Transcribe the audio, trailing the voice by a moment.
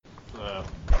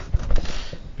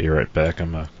Be right back.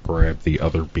 I'm gonna grab the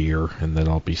other beer, and then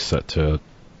I'll be set to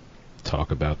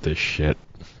talk about this shit.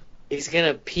 He's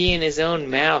gonna pee in his own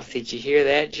mouth. Did you hear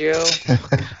that, Joe?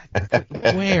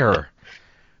 Where?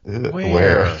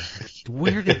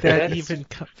 Where did that even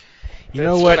come? You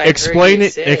know what? Explain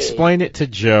it. Explain it to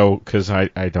Joe, because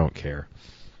I don't care.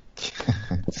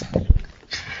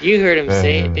 You heard him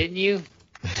say it, didn't you?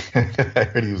 I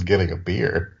heard he was getting a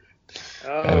beer.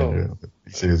 Oh.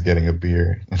 He said he was getting a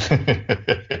beer.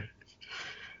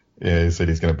 Yeah, he said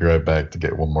he's going to be right back to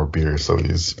get one more beer so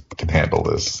he can handle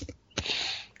this.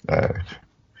 I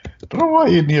don't know why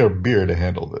you need a beer to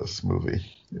handle this movie.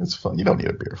 It's fun. You don't need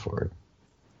a beer for it.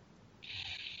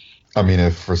 I mean,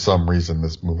 if for some reason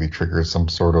this movie triggers some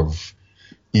sort of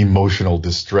emotional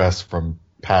distress from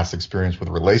past experience with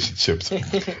relationships,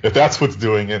 if that's what's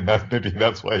doing it, maybe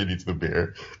that's why he needs the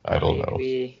beer. I don't know.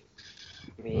 Maybe.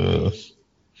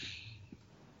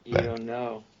 You don't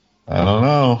know. I don't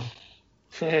know.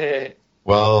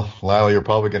 Well, Lyle, you're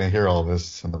probably going to hear all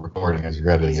this in the recording as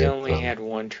you're editing it. He's only had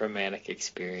one traumatic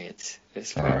experience,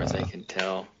 as far as I can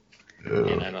tell.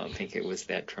 And I don't think it was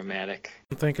that traumatic.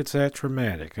 I don't think it's that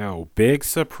traumatic. Oh, big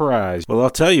surprise. Well,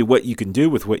 I'll tell you what you can do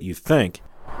with what you think.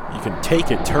 You can take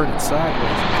it, turn it sideways.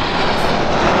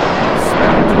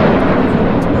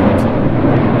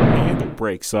 The handle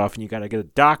breaks off, and you got to get a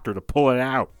doctor to pull it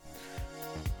out.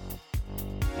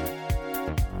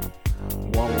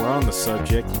 While we're on the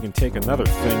subject, you can take another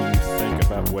thing you think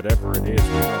about whatever it is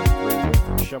we don't agree with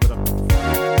and shove it up the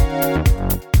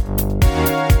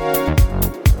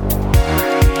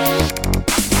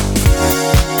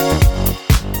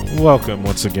front. Welcome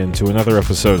once again to another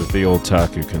episode of the Old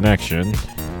Taku Connection.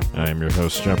 I am your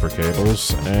host, Jumper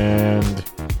Cables, and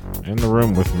in the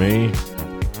room with me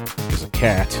is a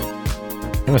cat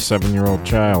and a 7-year-old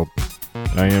child.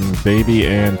 I am baby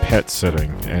and pet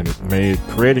sitting, and it made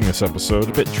creating this episode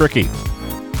a bit tricky.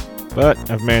 But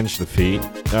I've managed the feat.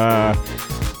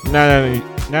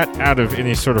 Not out of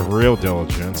any sort of real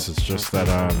diligence, it's just that,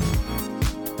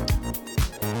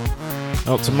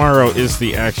 well, tomorrow is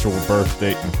the actual birth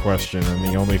date in question, and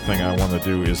the only thing I want to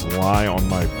do is lie on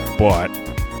my butt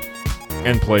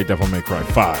and play Devil May Cry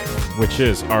 5, which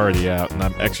is already out, and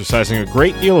I'm exercising a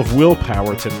great deal of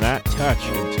willpower to not touch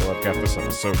until I've got this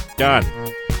episode done.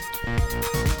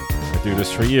 I do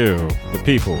this for you, the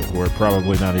people who are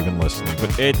probably not even listening,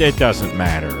 but it doesn't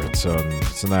matter. It's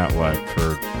an outlet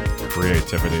for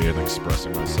creativity and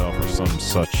expressing myself or some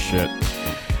such shit.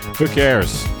 Who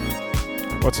cares?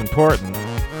 What's important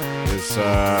is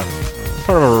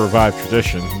part of a revived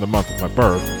tradition, the month of my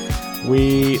birth.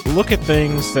 We look at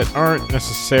things that aren't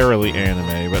necessarily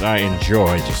anime, but I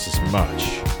enjoy just as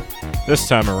much. This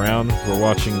time around, we're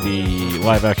watching the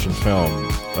live-action film,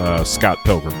 Scott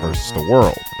Pilgrim vs. the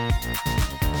World.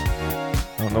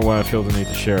 I don't know why I feel the need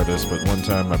to share this, but one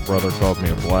time my brother called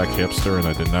me a black hipster, and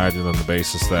I denied it on the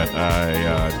basis that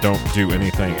I don't do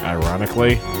anything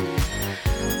ironically.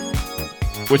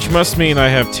 Which must mean I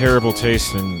have terrible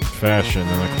taste in fashion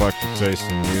and eclectic taste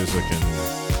in music, and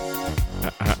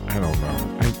I don't know.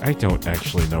 I don't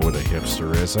actually know what a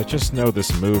hipster is. I just know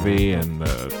this movie and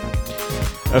the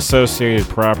associated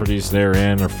properties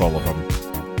therein are full of them.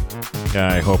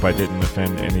 I hope I didn't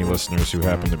offend any listeners who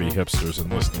happen to be hipsters and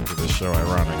listening to this show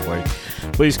ironically.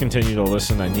 Please continue to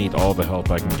listen. I need all the help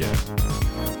I can get.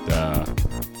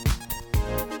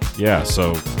 Yeah,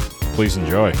 so please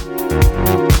enjoy.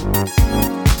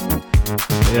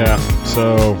 Yeah,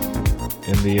 so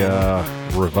in the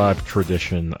revived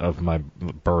tradition of my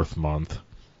birth month,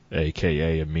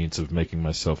 aka a means of making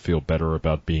myself feel better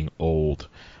about being old,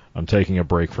 I'm taking a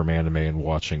break from anime and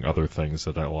watching other things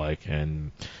that I like,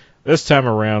 and this time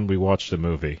around we watched a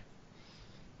movie.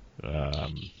 I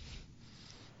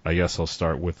guess I'll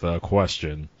start with a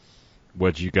question.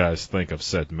 What'd you guys think of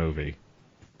said movie?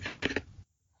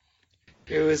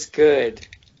 It was good.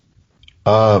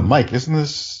 Mike, isn't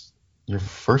this your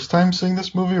first time seeing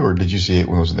this movie, or did you see it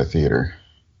when it was in the theater?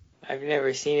 I've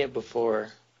never seen it before.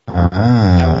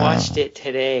 I watched it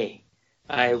today.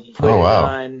 I put it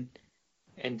on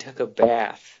and took a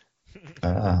bath.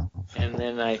 And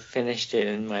then I finished it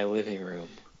in my living room.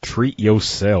 Treat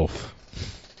yourself.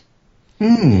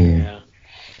 Yeah.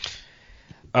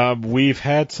 We've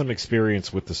had some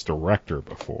experience with this director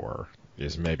before,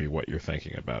 is maybe what you're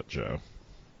thinking about, Joe.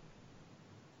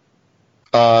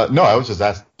 No, I was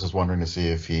just wondering to see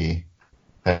if he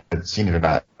had seen it or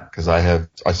not, because I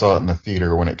saw it in the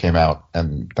theater when it came out,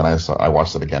 and then I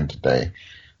watched it again today.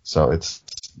 So it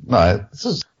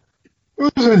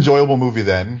was an enjoyable movie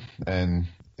then, and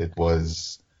it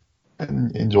was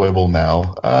enjoyable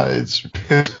now. It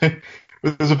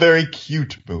was a very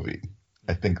cute movie.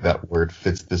 I think that word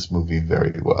fits this movie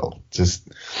very well. Just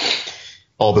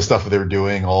all the stuff that they were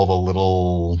doing, all the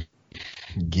little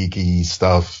geeky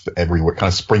stuff everywhere, kind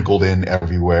of sprinkled in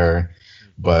everywhere,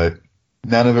 but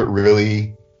none of it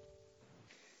really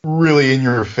in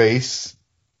your face.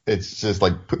 It's just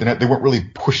like they weren't really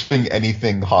pushing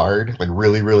anything hard, like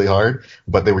really, really hard,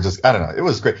 but they were just, I don't know. It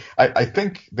was great. I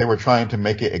think they were trying to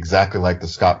make it exactly like the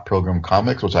Scott Pilgrim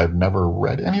comics, which I've never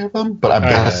read any of them, but I'm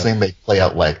guessing they play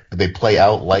out like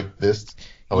this.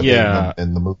 Yeah.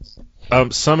 In the movies.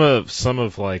 Some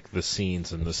of like the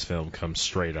scenes in this film come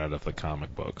straight out of the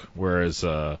comic book, whereas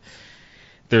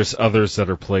there's others that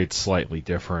are played slightly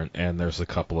different, and there's a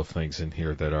couple of things in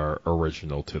here that are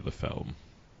original to the film.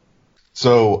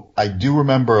 So I do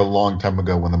remember a long time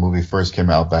ago when the movie first came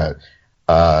out that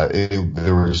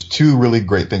there was two really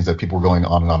great things that people were going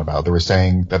on and on about. They were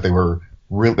saying that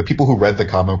the people who read the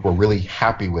comic were really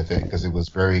happy with it because it was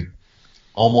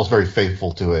almost very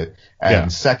faithful to it.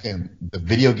 And second, the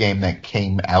video game that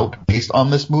came out based on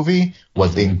this movie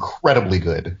was incredibly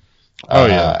good. Oh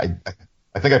yeah.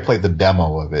 I think I played the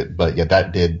demo of it, but yeah,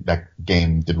 that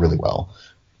game did really well.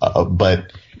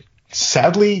 But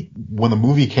sadly, when the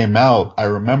movie came out, I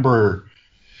remember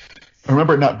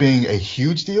it not being a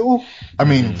huge deal. I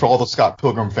mean, for all the Scott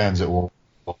Pilgrim fans, it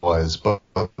was, but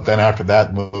then after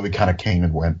that, the movie kind of came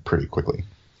and went pretty quickly.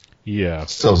 Yeah.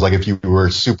 So it was like if you were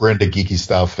super into geeky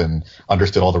stuff and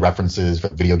understood all the references for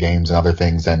video games and other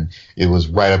things, and it was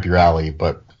right up your alley,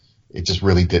 but it just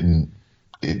really didn't.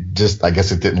 I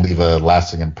guess it didn't leave a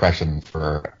lasting impression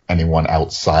for anyone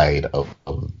outside of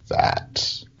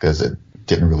that because it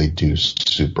didn't really do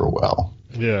super well.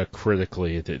 Yeah,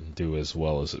 critically it didn't do as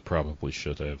well as it probably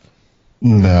should have.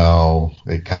 No,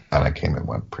 it kind of came and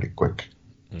went pretty quick.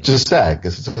 Just sad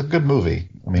because it's a good movie.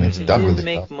 I mean, it's done really well. It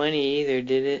didn't make money either,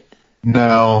 did it?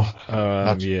 No.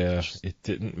 Yeah, it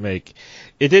didn't make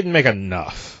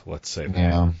enough. Let's say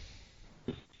that.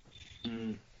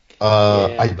 Yeah.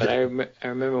 But I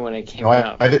remember when it came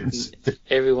out, I didn't.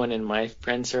 Everyone in my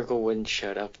friend circle wouldn't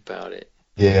shut up about it.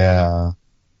 Yeah.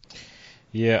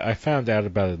 Yeah, I found out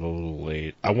about it a little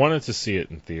late. I wanted to see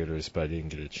it in theaters, but I didn't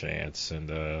get a chance,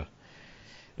 and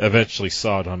eventually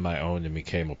saw it on my own and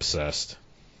became obsessed.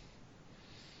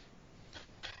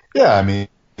 Yeah, I mean,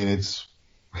 it's...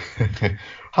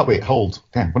 Wait, hold.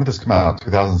 Damn, when did this come out?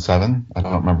 2007? I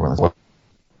don't remember when this was.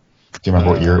 Do you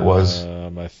remember what year it was? I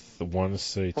want to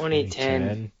say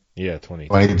 2010. Yeah, 2010.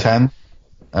 2010?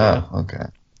 Oh, okay.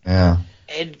 Yeah.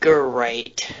 Edgar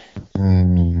Wright.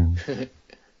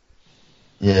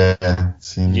 Yeah, it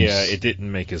seems... Yeah, it didn't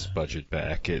make his budget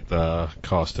back. It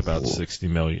cost about $60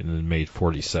 million and made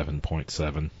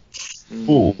 $47.7.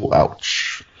 Ooh,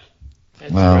 ouch.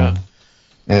 That's rough.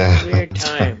 Yeah. Weird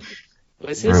time.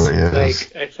 Was this really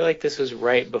like? I feel like this was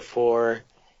right before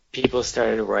people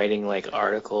started writing like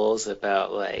articles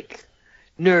about like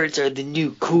nerds are the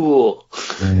new cool.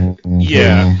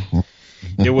 Yeah.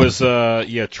 It was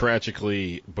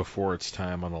tragically before its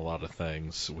time on a lot of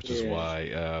things, which is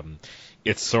why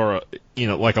it's sort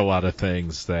of, like a lot of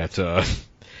things that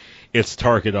its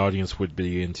target audience would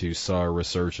be into saw a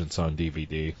resurgence on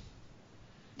DVD.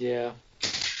 Yeah.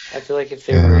 I feel like if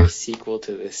there were a sequel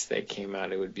to this that came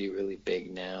out, it would be really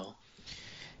big now.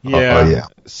 Yeah.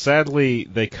 Sadly,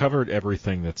 they covered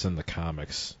everything that's in the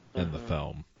comics in the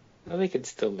film. Well, they could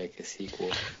still make a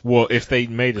sequel. Well, if they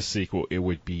made a sequel, it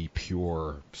would be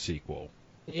pure sequel.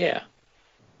 Yeah.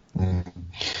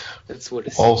 That's what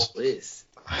a sequel is.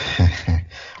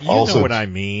 You know what I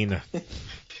mean.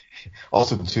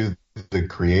 Also, too, the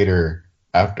creator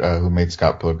who made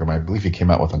Scott Pilgrim, I believe he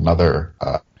came out with another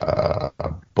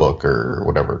book or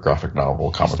whatever, graphic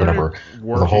novel, comic, whatever,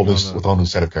 with a whole new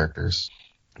set of characters.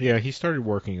 Yeah, he started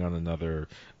working on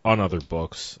other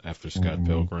books after Scott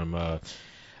Pilgrim.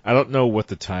 I don't know what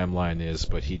the timeline is,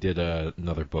 but he did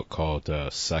another book called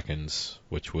Seconds,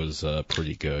 which was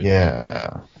pretty good.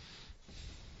 Yeah.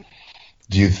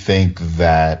 Do you think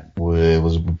that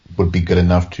would be good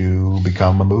enough to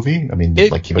become a movie? I mean,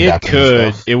 keep adapting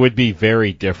stuff? It would be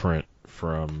very different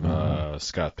from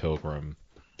Scott Pilgrim.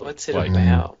 What's it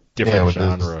about? Different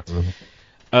genre.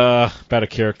 About a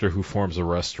character who forms a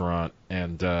restaurant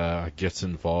and gets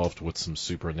involved with some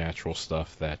supernatural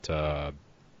stuff that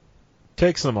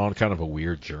takes them on kind of a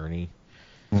weird journey.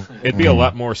 It'd be a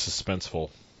lot more suspenseful.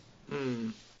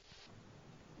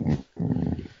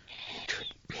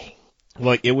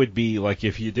 Like, it would be like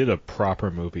if you did a proper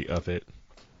movie of it,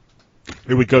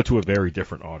 it would go to a very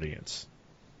different audience.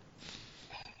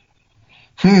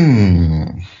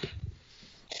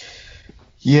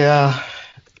 Yeah.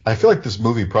 I feel like this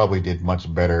movie probably did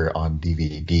much better on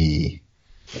DVD,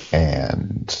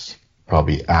 and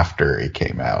probably after it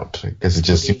came out, because it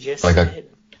just seems like said.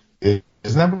 Did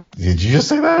you just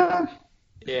say that?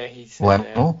 Yeah, he said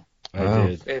that. I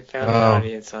did. It found an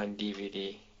audience on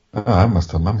DVD. I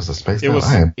must have spaced out.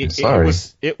 I am sorry.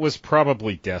 It was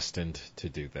probably destined to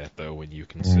do that, though, when you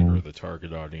consider the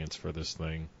target audience for this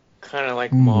thing. Kind of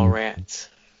like Mallrats.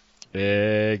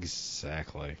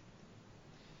 Exactly.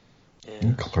 Yeah.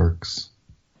 And Clerks.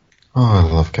 Oh, I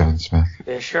love Kevin Smith.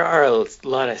 There sure are a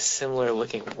lot of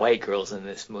similar-looking white girls in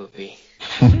this movie.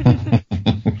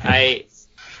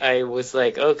 I was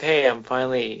like, okay, I'm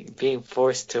finally being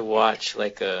forced to watch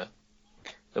like a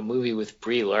movie with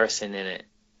Brie Larson in it.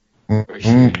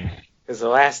 Because the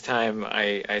last time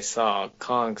I saw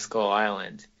Kong Skull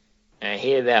Island, and I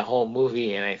hated that whole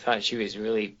movie, and I thought she was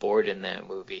really bored in that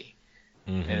movie.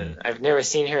 And I've never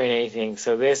seen her in anything,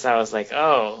 so this I was like,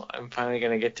 oh, I'm finally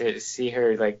gonna get to see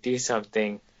her like do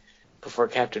something before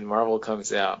Captain Marvel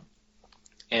comes out.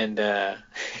 And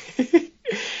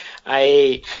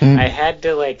I had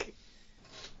to like,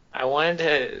 I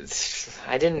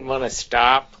didn't want to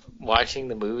stop watching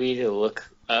the movie to look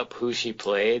up who she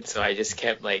played, so I just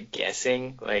kept like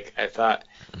guessing. Like I thought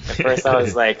at first I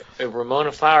was like,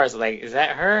 Ramona Flowers, like, is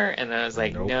that her? And I was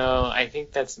like, Nope. No, I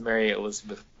think that's Mary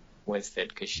Elizabeth Winstead,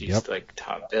 because she's like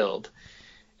top billed.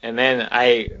 And then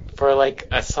for like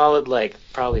a solid like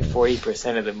probably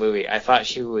 40% of the movie, I thought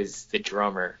she was the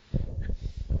drummer.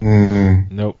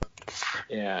 Nope.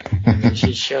 Yeah, and then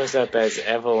she shows up as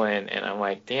Evelyn, and I'm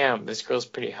like, damn, this girl's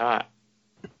pretty hot.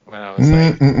 When I was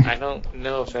like, I don't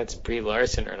know if that's Brie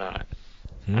Larson or not.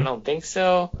 I don't think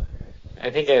so. I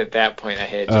think at that point I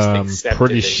had just accepted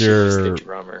that she was the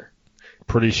drummer.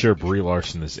 Pretty sure Brie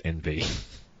Larson is Envy.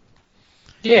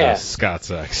 Yeah. Scott's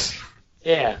ex.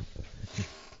 Yeah.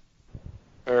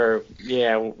 Or,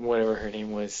 yeah, whatever her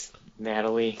name was.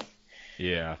 Natalie.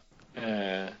 Yeah.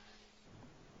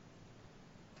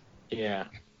 Yeah.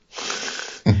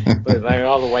 But like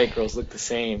all the white girls look the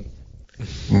same.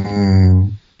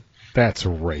 That's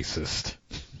racist.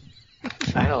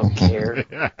 I don't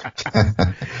care.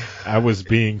 I was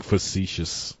being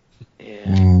facetious.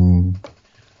 Yeah.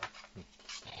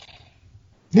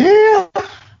 Yeah.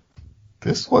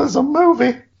 This was a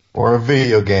movie or a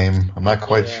video game. I'm not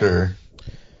quite sure.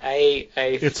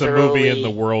 It's a movie in the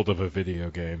world of a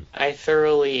video game. I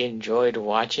thoroughly enjoyed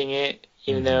watching it,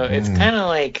 even though it's kind of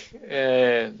like,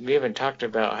 we haven't talked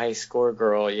about High Score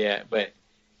Girl yet, but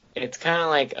it's kind of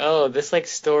like, oh, this like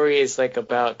story is like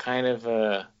about kind of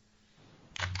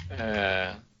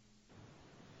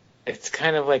it's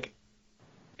kind of like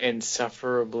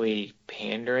insufferably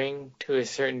pandering to a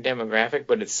certain demographic,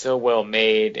 but it's so well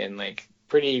made and like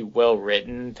pretty well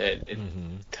written that it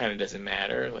kind of doesn't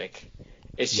matter. Like,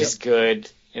 it's just good,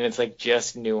 and it's like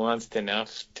just nuanced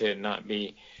enough to not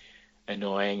be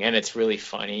annoying, and it's really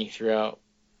funny throughout.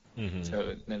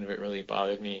 So none of it really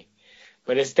bothered me.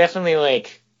 But it's definitely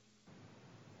like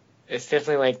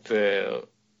the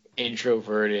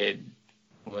introverted,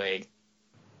 like,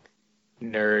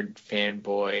 nerd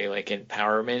fanboy, like,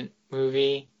 empowerment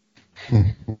movie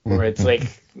where it's like,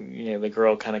 you know, the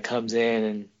girl kind of comes in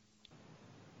and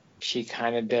she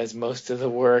kind of does most of the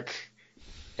work.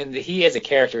 And he as a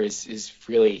character is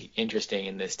really interesting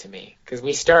in this to me, because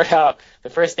we start out,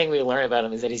 the first thing we learn about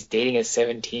him is that he's dating a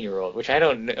 17-year-old, which I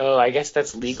don't know. I guess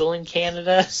that's legal in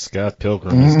Canada. Scott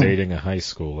Pilgrim is dating a high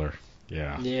schooler.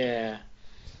 Yeah.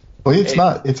 Well,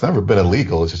 it's never been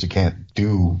illegal. It's just you can't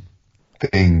do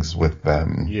things with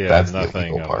them. Yeah, that's nothing the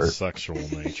illegal part. Of sexual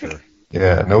nature.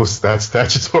 Yeah, no, that's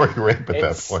statutory rape at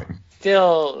that point.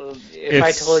 Still, if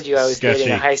I told you I was dating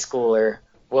a high schooler,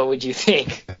 what would you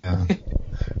think?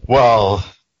 Well,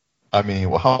 I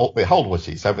mean, how old was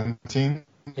she? 17?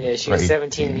 Yeah, she was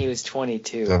 17 and he was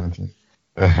 22. 17.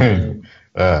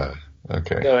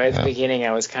 Okay. So at the beginning,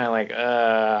 I was kind of like,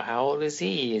 how old is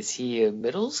he? Is he a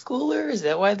middle schooler? Is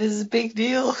that why this is a big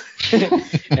deal? And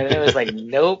then it was like,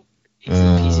 nope, he's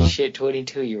a piece of shit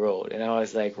 22-year-old. And I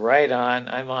was like, right on,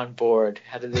 I'm on board.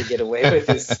 How did they get away with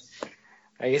this?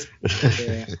 I guess,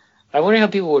 I wonder how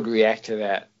people would react to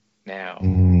that now.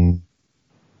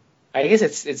 I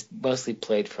guess it's mostly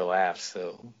played for laughs,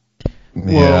 so.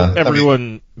 Well,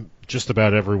 just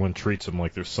about everyone treats him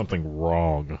like there's something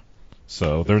wrong.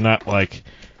 So they're not like,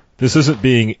 this isn't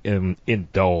being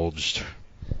indulged.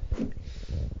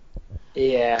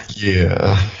 Yeah.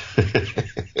 Yeah.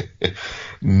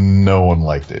 No one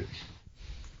liked it.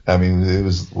 I mean, it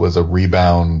was a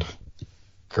rebound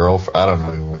girl. I don't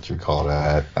know what you call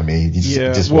that. I mean, he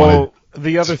just wanted.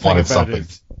 The other thing about something.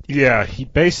 He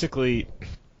basically,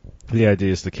 the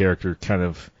idea is the character kind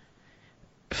of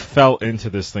fell into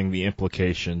this thing, the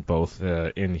implication both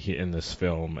in this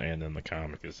film and in the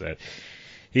comic is that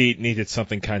he needed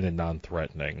something kind of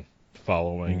non-threatening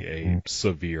following a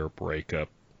severe breakup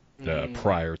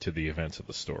prior to the events of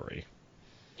the story.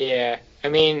 Yeah, I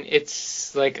mean,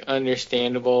 it's, like,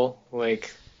 understandable,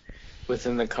 like,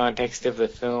 within the context of the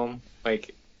film,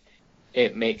 like,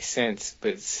 it makes sense,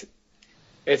 but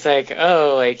it's like,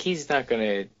 oh, like, he's not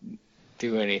gonna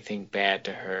do anything bad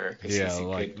to her, because he's a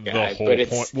good guy.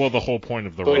 The whole point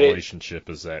of the relationship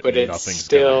is that nothing's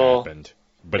gonna happen.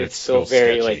 But it's still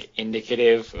very, sketchy. like,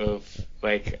 indicative of,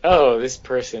 like, oh, this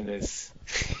person is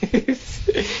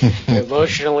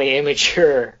emotionally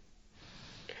immature.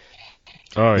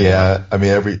 Oh yeah. I mean,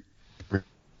 every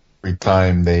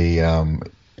time they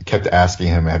kept asking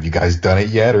him, "Have you guys done it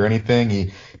yet?" or anything,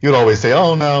 he would always say,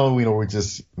 "Oh no, we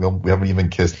haven't even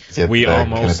kissed yet." We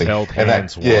almost held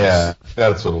hands. Yeah,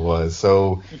 that's what it was.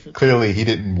 So clearly, he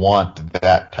didn't want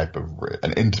that type of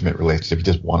an intimate relationship. He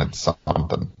just wanted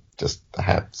something, just to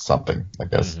have something, I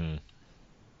guess. Mm-hmm.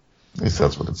 At least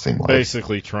that's what it seemed like.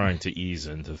 Basically, trying to ease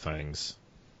into things.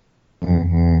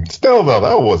 Mm-hmm. Still, though,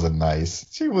 that wasn't nice.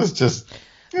 She was just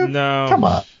no. Come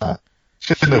on,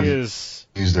 shouldn't have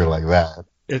used her like that.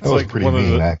 It's that was like pretty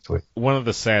mean, actually. One of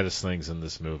the saddest things in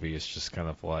this movie is just kind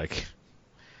of like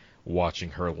watching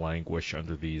her languish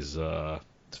under these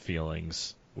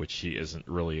feelings, which she isn't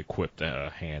really equipped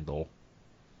to handle.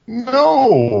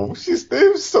 No,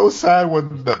 it was so sad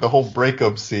when the whole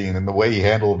breakup scene and the way he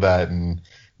handled that and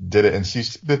did it, and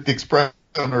the expression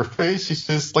on her face, she's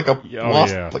just like a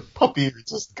lost like puppy,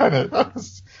 just kind of,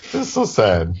 it's so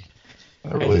sad.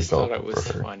 I really just thought it was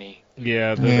funny.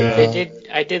 Yeah,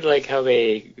 I did like how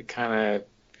they kind of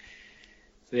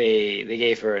they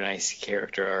gave her a nice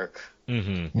character arc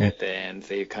at the end.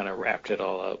 They kind of wrapped it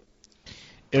all up.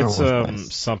 It's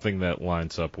nice. Something that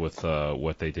lines up with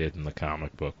what they did in the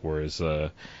comic book, whereas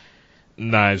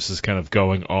Knives is kind of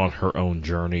going on her own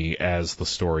journey as the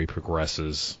story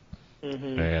progresses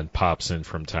and pops in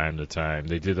from time to time.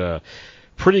 They did a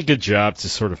pretty good job to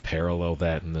sort of parallel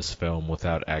that in this film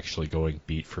without actually going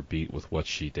beat for beat with what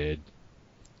she did,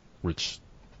 which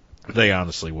they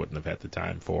honestly wouldn't have had the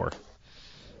time for.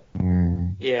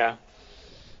 Yeah.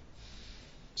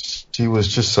 She was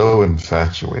just so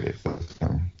infatuated with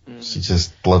him. She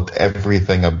just loved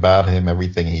everything about him,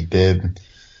 everything he did.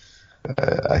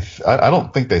 I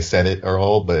don't think they said it at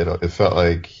all, but it felt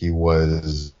like he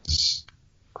was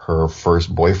her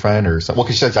first boyfriend or something. Well,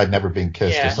 because she said I'd never been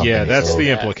kissed or something. Yeah, that's the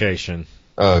implication.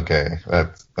 Okay,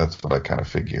 that's what I kind of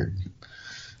figured.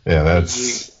 Yeah,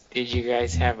 that's... Did you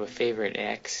guys have a favorite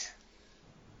ex?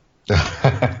 I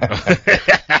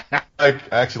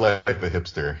actually like the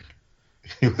hipster.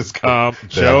 He was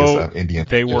Joe, Indian.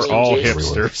 They were all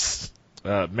hipsters.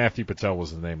 Matthew Patel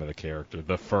was the name of the character,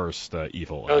 the first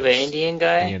evil ex. Oh, the Indian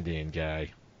guy? The Indian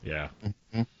guy, yeah.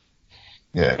 Mm-hmm.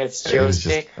 Yeah. That's Joe's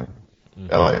pick?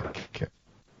 I like it.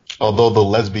 Although the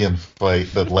lesbian fight,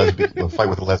 the fight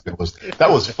with the lesbian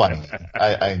was funny.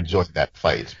 I enjoyed that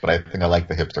fight, but I think I like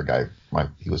the hipster guy.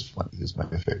 He was funny. He was my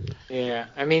favorite. Yeah,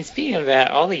 I mean, speaking of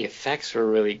that, all the effects were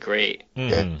really great.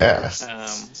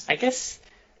 Yes. I guess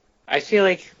I feel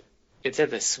like it's at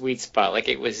the sweet spot. Like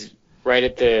it was right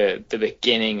at the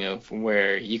beginning of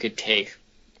where you could take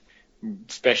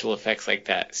special effects like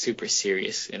that super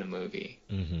serious in a movie.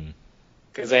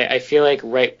 Because I feel like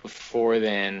right before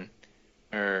then.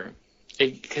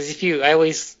 Because I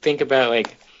always think about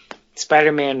like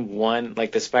Spider-Man 1,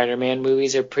 like the Spider-Man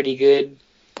movies are pretty good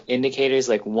indicators.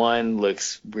 Like 1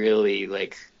 looks really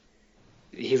like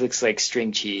he looks like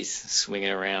string cheese swinging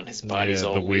around. His body's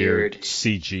all the weird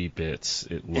CG bits.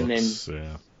 It looks. And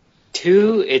then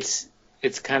 2, it's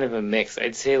kind of a mix.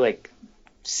 I'd say like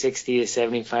 60 to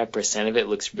 75% of it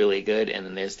looks really good, and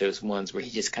then there's those ones where he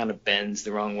just kind of bends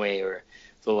the wrong way or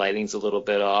the lighting's a little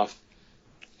bit off.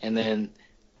 And then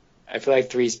I feel like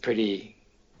 3's pretty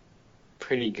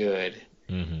good.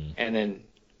 And then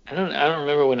I don't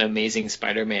remember when Amazing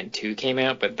Spider-Man 2 came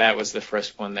out, but that was the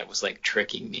first one that was like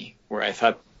tricking me, where I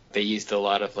thought they used a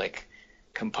lot of like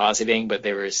compositing, but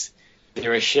there was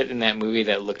shit in that movie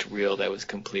that looked real that was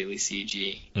completely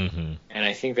CG. And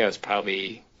I think that was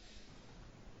probably,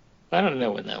 I don't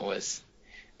know when that was,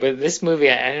 but this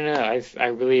movie I don't know. I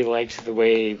really liked the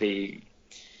way they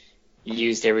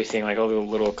used everything, like all the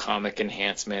little comic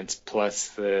enhancements, plus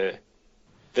the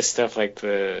stuff like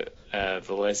the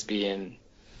lesbian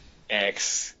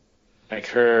ex, like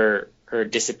her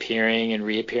disappearing and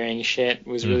reappearing shit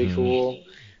was really cool.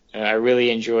 I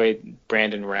really enjoyed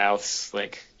Brandon Routh's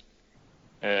like.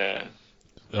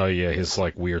 His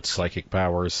like weird psychic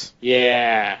powers.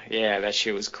 Yeah, that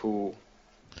shit was cool.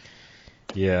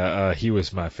 Yeah, he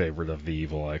was my favorite of the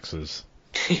Evil Exes.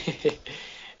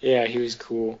 Yeah, he was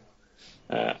cool.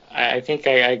 I think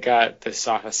I got the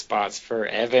soft spots for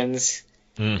Evans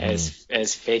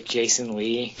as fake Jason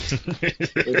Lee,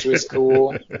 which was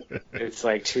cool. It's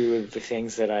like two of the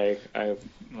things that I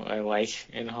like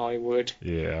in Hollywood.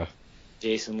 Yeah.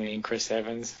 Jason Lee and Chris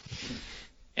Evans.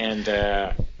 And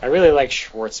I really like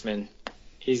Schwartzman.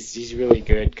 He's really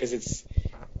good because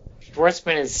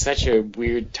Schwartzman is such a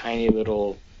weird, tiny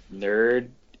little nerd,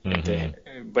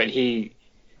 but he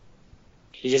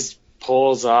just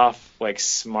pulls off like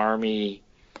smarmy,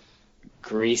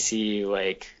 greasy,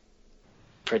 like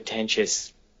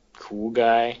pretentious, cool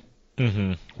guy.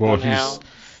 Well,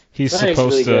 he's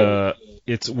supposed to.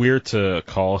 It's weird to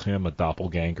call him a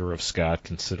doppelganger of Scott,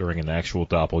 considering an actual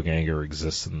doppelganger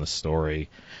exists in the story.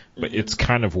 But it's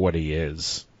kind of what he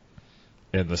is,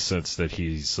 in the sense that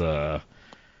he's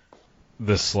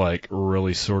this like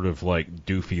really sort of like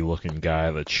doofy looking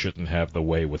guy that shouldn't have the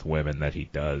way with women that he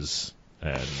does,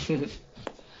 and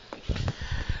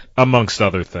amongst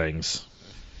other things.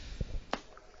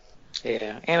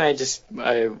 Yeah, and I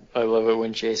love it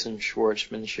when Jason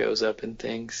Schwartzman shows up in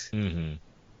things.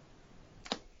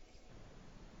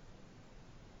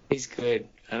 He's good.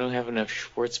 I don't have enough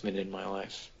Schwartzman in my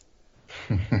life.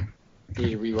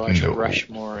 You rewatch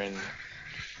Rushmore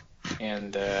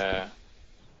and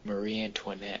Marie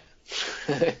Antoinette.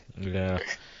 Yeah,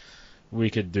 we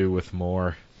could do with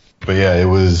more. But yeah, it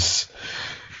was.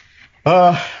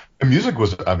 The music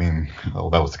was. I mean,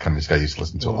 that was the kind of music I used to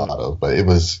listen to a lot of. But it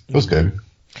was good.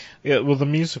 Yeah, well, the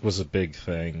music was a big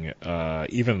thing.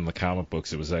 Even in the comic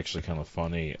books, it was actually kind of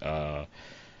funny.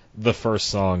 The first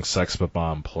song, Sex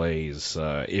Bomb, plays.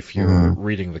 If you're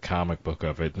reading the comic book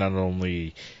of it, not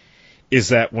only is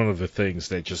that one of the things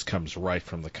that just comes right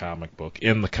from the comic book,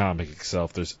 in the comic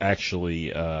itself, there's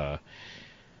actually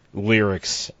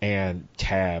lyrics and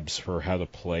tabs for how to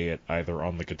play it, either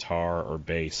on the guitar or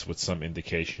bass, with some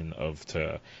indication of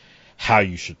how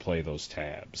you should play those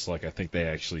tabs. Like, I think they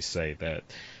actually say that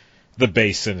the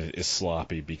bass in it is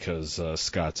sloppy because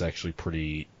Scott's actually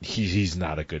pretty. He's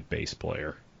not a good bass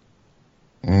player.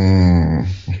 I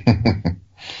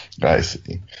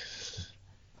see.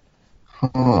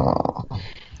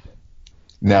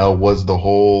 Now, was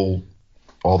all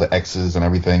the X's and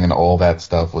everything and all that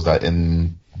stuff, was that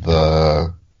in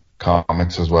the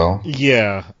comics as well?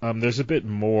 Yeah, there's a bit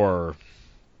more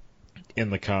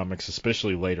in the comics,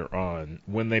 especially later on.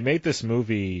 When they made this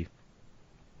movie,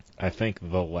 I think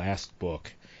the last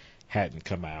book hadn't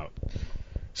come out.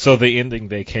 So the ending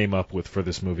they came up with for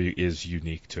this movie is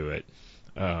unique to it.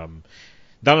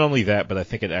 Not only that, but I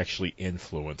think it actually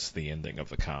influenced the ending of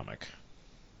the comic.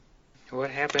 What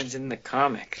happens in the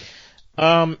comic?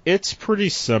 It's pretty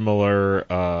similar.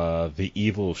 The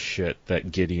evil shit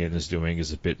that Gideon is doing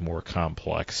is a bit more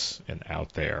complex and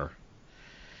out there.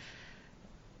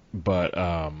 But,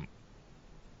 I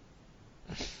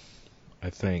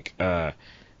think, I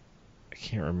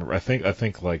can't remember. I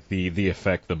think like the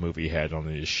effect the movie had on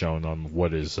it is shown on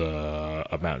what is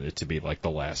amounted to be like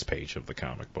the last page of the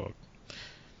comic book.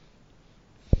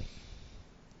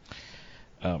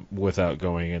 Without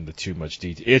going into too much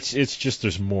detail, it's just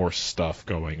there's more stuff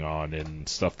going on and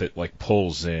stuff that like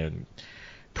pulls in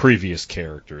previous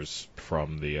characters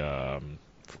from the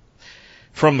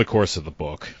course of the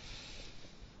book.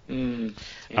 I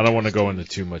don't want to go into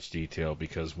too much detail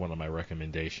because one of my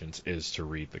recommendations is to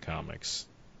read the comics.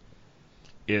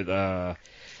 The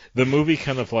movie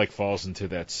kind of like falls into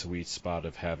that sweet spot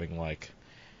of having like,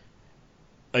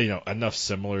 enough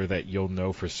similar that you'll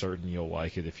know for certain you'll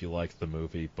like it if you like the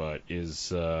movie, but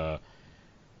is a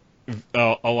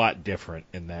lot different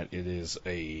in that it is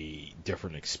a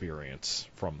different experience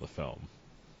from the film.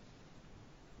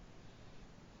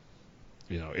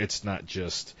 It's not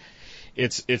just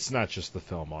the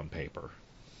film on paper.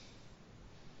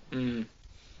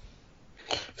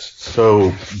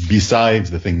 So,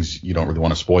 besides the things you don't really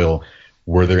want to spoil,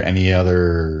 were there any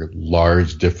other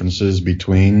large differences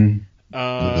between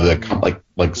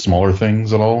like smaller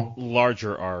things at all?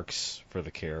 Larger arcs for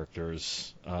the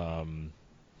characters.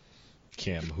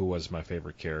 Kim, who was my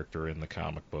favorite character in the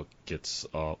comic book, gets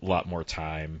a lot more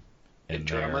time. The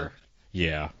drummer?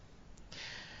 Yeah.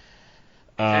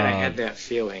 And I had that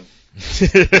feeling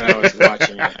when I was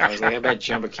watching it. I was like, I bet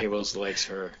Jumbo Cables likes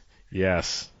her.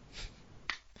 Yes.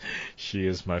 She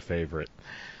is my favorite.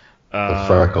 The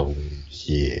freckle.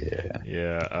 Yeah.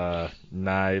 Yeah.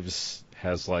 Knives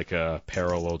has like a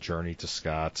parallel journey to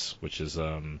Scott's, which is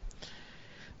a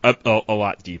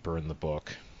lot deeper in the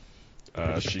book.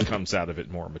 She comes out of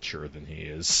it more mature than he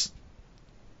is.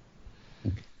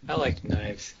 I like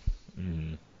Knives.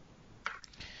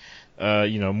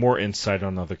 more insight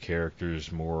on other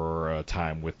characters, more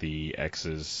time with the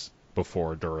exes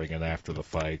before, during, and after the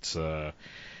fights,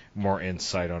 more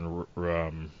insight on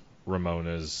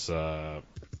Ramona's,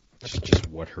 just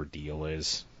what her deal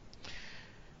is.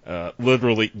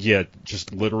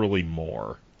 Just literally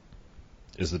more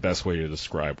is the best way to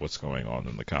describe what's going on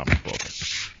in the comic book.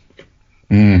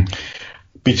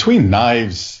 Between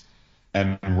Knives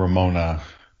and Ramona,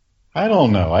 I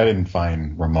don't know. I didn't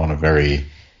find Ramona very...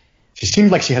 She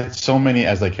seemed like she had so many,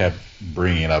 as I kept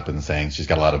bringing it up and saying, she's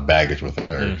got a lot of baggage with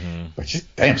her. Mm-hmm. But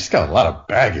she's got a lot of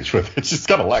baggage with her. She's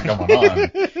got a lot going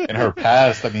on in her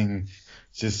past. I mean,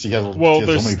 she has so many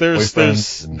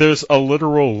boyfriends. There's a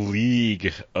literal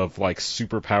league of like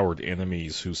superpowered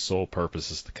enemies whose sole purpose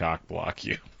is to cock block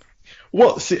you.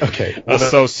 Well, see, okay,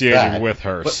 associated with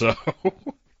her, so.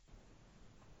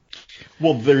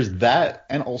 Well, there's that,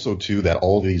 and also, too, that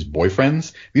all these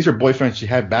boyfriends, these are boyfriends she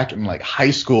had back in, like,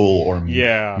 high school or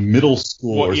middle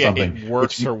school or something. It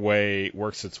works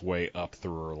its way up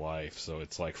through her life, so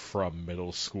it's, like, from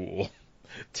middle school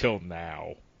till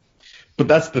now. But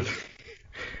that's the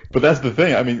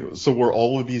thing. I mean, so were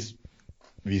all of these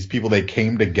people, they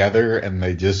came together and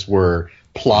they just were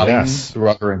plotting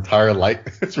throughout their entire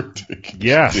life? It's ridiculous.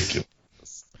 Yes.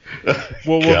 Ridiculous.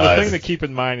 Well, the thing to keep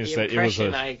in mind is that it was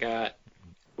impression I got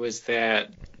was that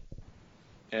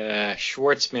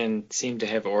Schwartzman seemed to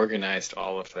have organized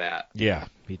all of that. Yeah,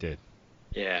 he did.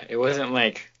 Yeah, it wasn't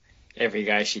like every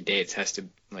guy she dates has to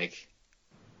like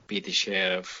beat the shit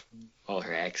out of all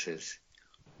her exes.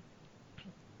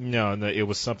 No, it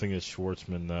was something that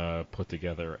Schwartzman put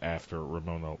together after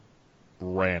Ramona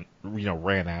ran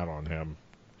out on him.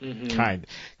 Mm-hmm.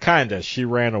 Kinda. She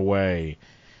ran away,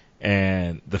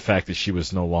 and the fact that she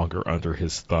was no longer under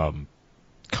his thumb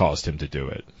caused him to do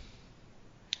it.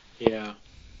 Yeah.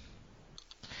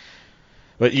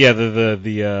 But yeah,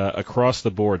 the across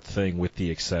the board thing, with the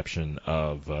exception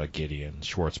of Gideon,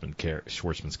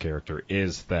 Schwartzman's character,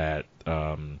 is that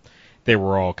they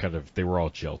were all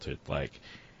jilted. Like,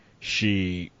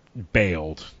 she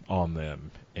bailed on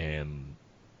them in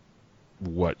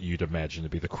what you'd imagine to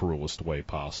be the cruelest way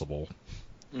possible.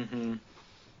 Mm-hmm.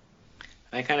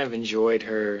 I kind of enjoyed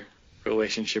her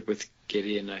relationship with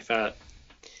Gideon. I thought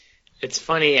it's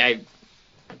funny. I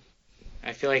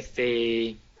feel like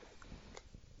they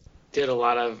did a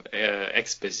lot of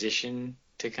exposition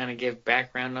to kind of give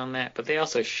background on that, but they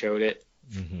also showed it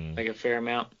like a fair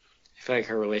amount. I feel like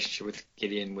her relationship with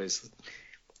Gideon was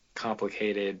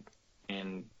complicated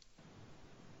and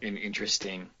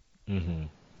interesting to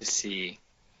see,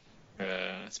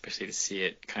 especially to see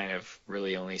it kind of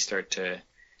really only start to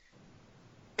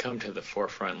come to the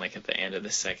forefront like at the end of the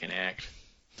second act.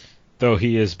 Though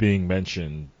he is being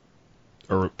mentioned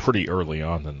pretty early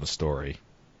on in the story.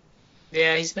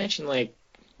 Yeah, he's mentioned like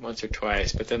once or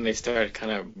twice, but then they started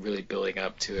kind of really building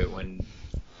up to it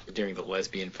during the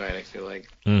lesbian fight, I feel like.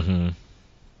 Mm-hmm.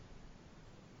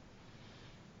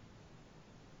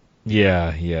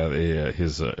 Yeah.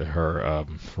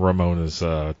 Ramona's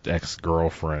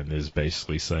ex-girlfriend is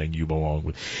basically saying you belong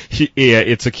with.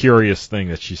 It's a curious thing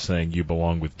that she's saying you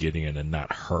belong with Gideon and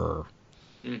not her.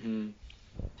 Mm-hmm.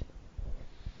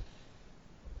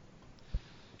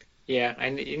 Yeah,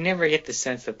 you never get the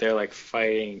sense that they're like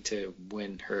fighting to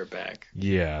win her back.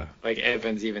 Yeah. Like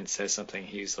Evans even says something.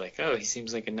 He's like, "Oh, he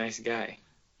seems like a nice guy."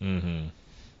 Mm-hmm.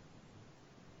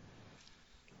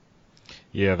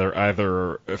 Yeah, they're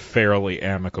either fairly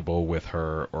amicable with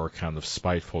her or kind of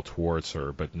spiteful towards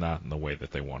her, but not in the way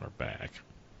that they want her back.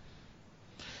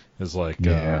 It's like,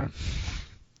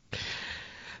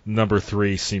 number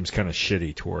 3 seems kind of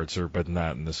shitty towards her, but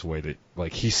not in this way that,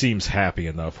 like, he seems happy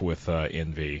enough with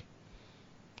Envy,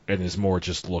 and is more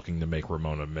just looking to make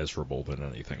Ramona miserable than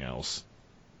anything else.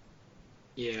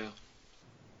 Yeah.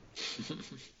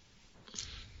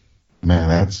 Man,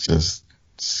 that's just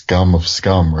scum of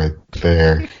scum right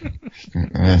there.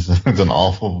 It's an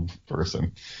awful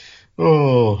person.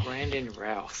 Oh. Brandon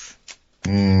Routh.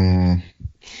 That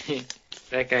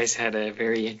guy's had a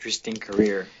very interesting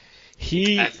career.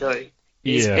 I feel like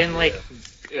he's been like,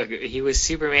 he was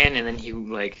Superman, and then he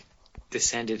like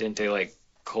descended into like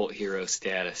cult hero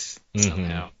status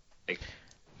somehow. Like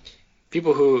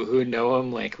people who know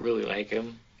him like really like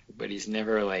him, but he's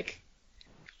never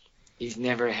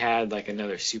had like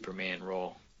another Superman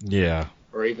role. Yeah.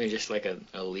 Or even just like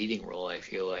a leading role, I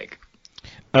feel like.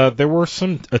 There were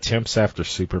some attempts after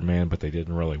Superman, but they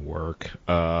didn't really work.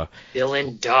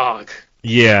 Dylan Dog.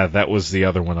 Yeah, that was the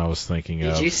other one I was thinking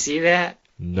of. Did you see that?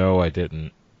 No, I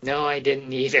didn't. No, I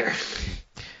didn't either.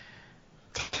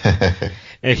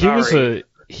 And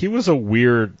he was a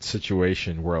weird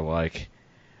situation where, like,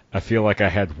 I feel like I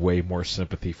had way more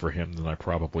sympathy for him than I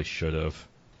probably should have.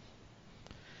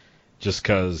 Just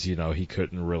because, he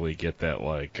couldn't really get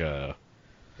that,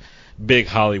 big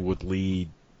Hollywood lead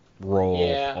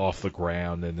role off the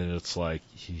ground, and then it's like,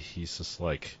 he's just,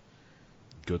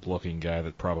 good-looking guy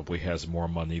that probably has more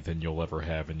money than you'll ever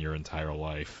have in your entire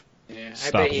life. Yeah,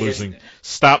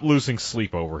 Stop losing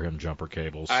sleep over him, Jumper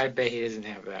Cables. I bet he doesn't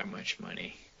have that much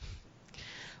money.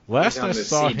 Last I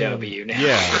saw him,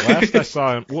 last I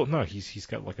saw him. Well, no, he's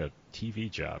got a TV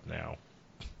job now.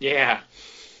 Yeah.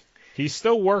 He's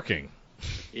still working.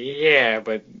 Yeah,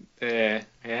 but I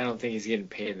don't think he's getting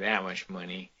paid that much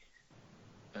money.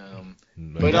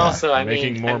 But also,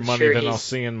 making more money sure than I'll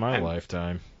see in my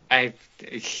lifetime.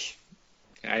 If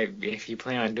you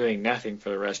plan on doing nothing for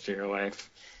the rest of your life,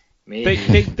 maybe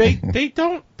they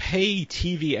don't pay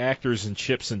TV actors in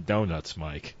chips and donuts,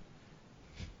 Mike.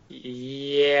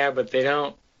 Yeah, but they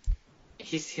don't.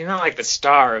 He's not like the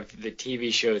star of the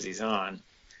TV shows he's on.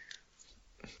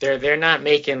 They're not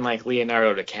making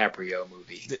Leonardo DiCaprio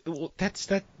movies.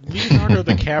 That Leonardo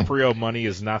DiCaprio money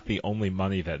is not the only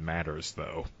money that matters,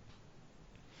 though.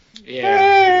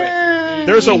 Yeah,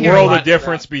 there's a world of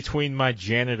difference between my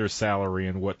janitor salary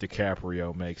and what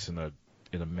DiCaprio makes in a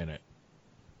minute.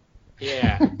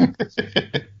 Yeah.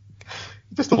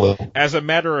 Just a little. As a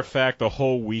matter of fact, the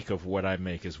whole week of what I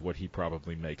make is what he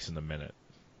probably makes in a minute.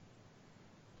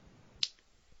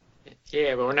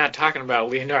 Yeah, but we're not talking about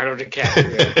Leonardo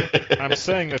DiCaprio. I'm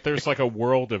saying that there's a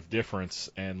world of difference,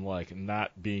 and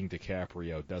not being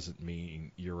DiCaprio doesn't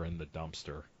mean you're in the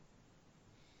dumpster.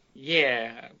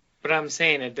 Yeah, but I'm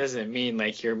saying it doesn't mean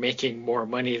you're making more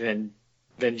money than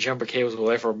Jumper Cables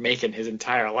will ever make in his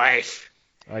entire life.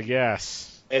 I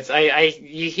guess.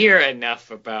 You hear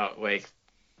enough about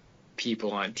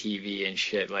people on TV and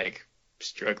shit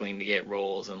struggling to get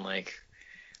roles and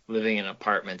living in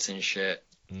apartments and shit.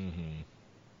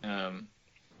 Mm-hmm.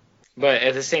 But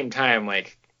at the same time,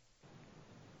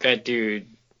 that dude,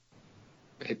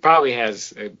 he probably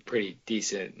has a pretty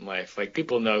decent life.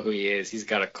 People know who he is. He's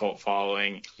got a cult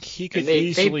following. He could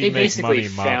easily make basically money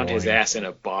found modeling. his ass in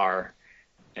a bar,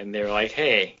 and they're like,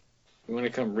 "Hey, you want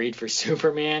to come read for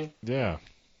Superman?" Yeah.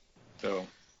 So.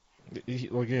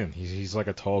 Again, he's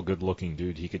a tall, good-looking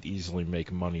dude. He could easily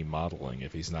make money modeling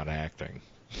if he's not acting.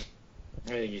 I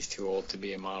think he's too old to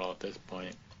be a model at this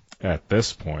point. At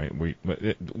this point,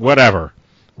 whatever.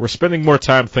 We're spending more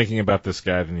time thinking about this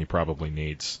guy than he probably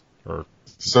needs.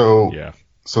 So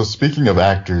So speaking of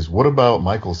actors, what about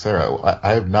Michael Cera?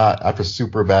 I have not, after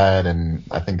Superbad and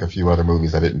I think a few other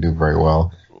movies I didn't do very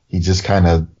well. He just kind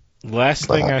of. Last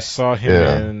thing I saw him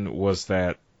in was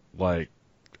that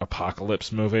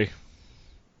Apocalypse movie.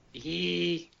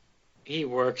 He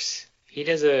works. He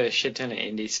does a shit ton of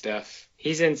indie stuff. He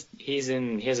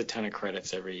has a ton of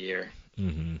credits every year.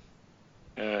 Mm-hmm.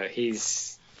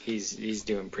 He's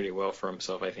doing pretty well for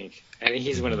himself, I think. I think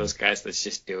he's one of those guys that's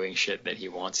just doing shit that he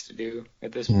wants to do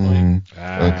at this point.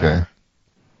 Okay.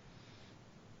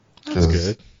 That's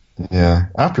good. Yeah.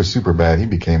 After Superbad, he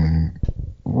became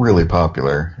really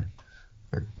popular.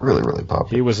 Really, really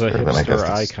popular. He was a hipster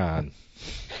icon.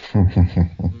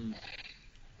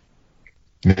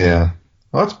 Yeah.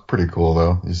 Well, that's pretty cool,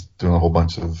 though. He's doing a whole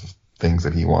bunch of things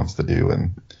that he wants to do,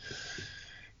 and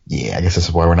yeah, I guess this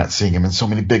is why we're not seeing him in so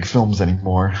many big films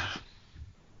anymore.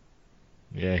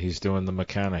 Yeah, he's doing the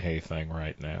McConaughey thing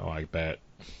right now, I bet.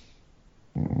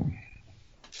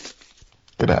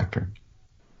 Good actor.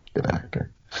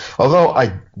 Although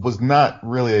I was not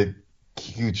really a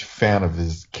huge fan of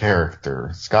his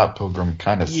character. Scott Pilgrim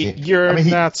kind of seemed... You're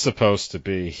not supposed to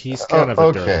be. He's kind of a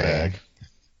dirtbag.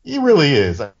 He really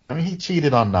is. I mean, he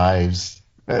cheated on Knives.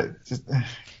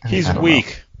 He's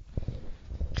weak.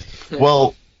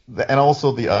 Well, and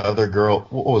also the other girl,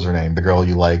 what was her name? The girl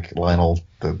you like, Lionel,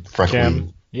 the freshly...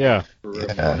 Kim? Yeah.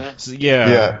 Ramona?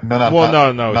 Yeah.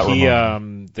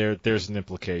 No. There's an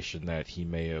implication that he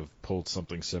may have pulled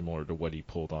something similar to what he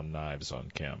pulled on Knives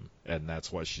on Kim, and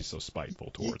that's why she's so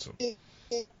spiteful towards him.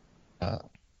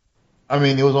 I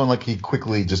mean, it was only he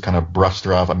quickly just kind of brushed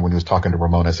her off. I mean, when he was talking to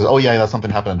Ramona, says, "Oh yeah, that's something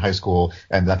happened in high school,"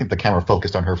 and I think the camera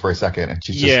focused on her for a second, and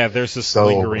she's just there's this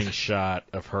lingering shot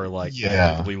of her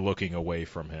actively looking away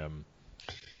from him.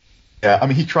 Yeah, I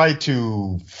mean, he tried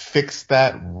to fix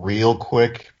that real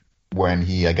quick when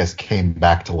he, I guess, came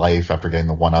back to life after getting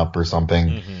the 1-up or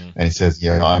something, and he says,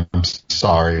 "Yeah, I'm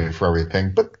sorry for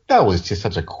everything," but that was just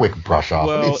such a quick brush off.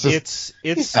 Well,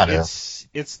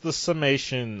 it's the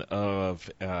summation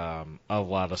of a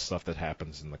lot of stuff that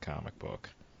happens in the comic book.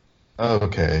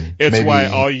 Okay. It's why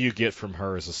all you get from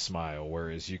her is a smile,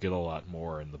 whereas you get a lot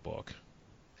more in the book.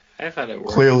 I thought it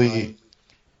worked. Clearly,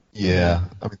 yeah.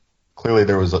 I mean, clearly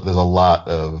there's a lot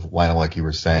of, like you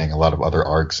were saying, a lot of other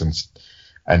arcs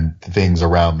and things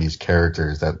around these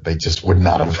characters that they just would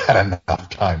not have had enough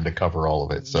time to cover all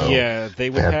of it. So yeah,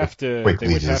 they would have to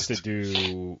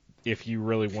do, if you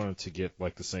really wanted to get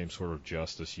like the same sort of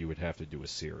justice, you would have to do a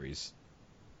series,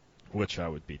 which I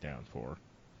would be down for.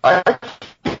 I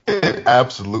could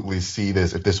absolutely see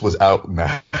this if this was out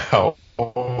now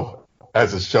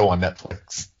as a show on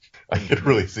Netflix. I could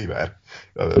really see that.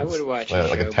 I would watch a show,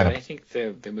 but I think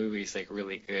the movie's like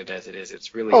really good as it is.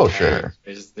 It's really sure.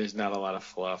 There's not a lot of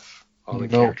fluff. All the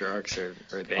character arcs are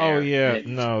there. Oh yeah,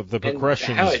 the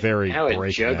progression is very how it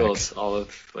breakneck. juggles all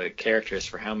of the characters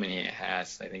for how many it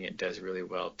has. I think it does really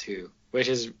well too, which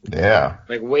is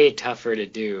like way tougher to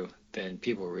do than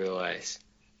people realize.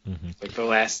 Mm-hmm. Like the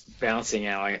last balancing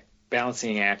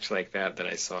act like that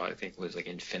I saw, I think was like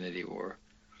Infinity War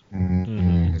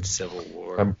and Civil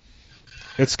War.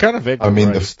 It's kind of Edgar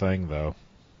Wright's thing, though.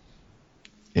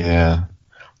 Yeah.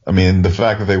 I mean, the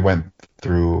fact that they went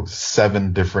through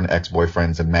 7 different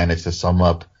ex-boyfriends and managed to sum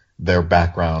up their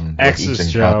background with each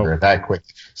encounter that quick.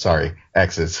 Sorry,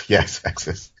 exes. Yes,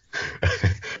 exes.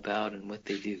 About and what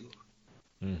they do.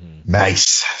 Mm-hmm.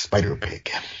 Nice. Spider Pig.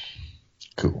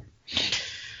 Cool.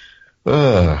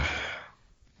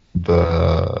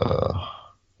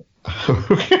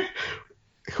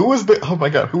 Who was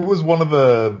one of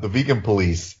the vegan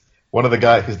police? One of the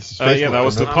guys. That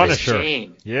was the Punisher.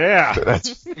 Yeah.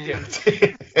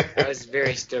 I was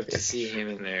very stoked to see him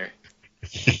in there.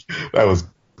 That was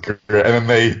great. And then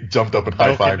they jumped up and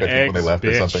high-fived when they left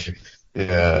or something.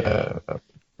 Yeah.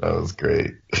 That was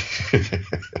great.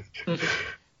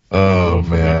 Oh,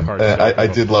 man. I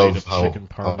did love how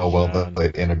well they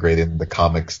integrated the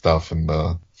comic stuff and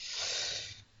the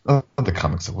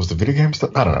comics. Was the video game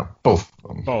stuff? I don't know. Both.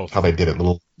 How they did it.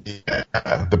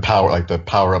 The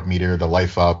power up meter, the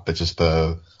life up,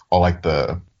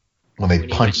 when they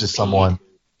punch someone.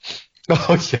 Oh,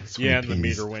 yes. Yeah, and the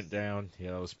meter went down.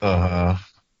 Yeah, that was that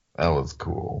was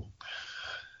cool.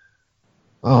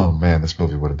 Oh, man, this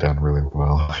movie would have done really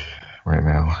well right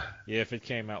now. Yeah, if it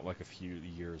came out like a few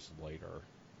years later.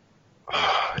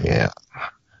 Yeah.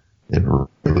 It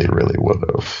really, really would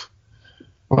have.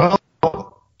 Well,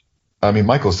 I mean,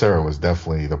 Michael Cera was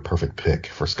definitely the perfect pick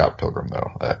for Scott Pilgrim,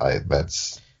 though.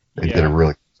 They did a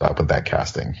really good job with that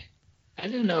casting. I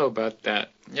don't know about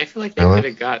that. I feel like they could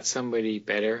have got somebody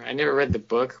better. I never read the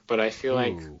book, but I feel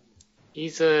like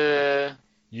he's a.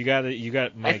 You gotta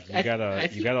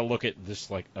look at this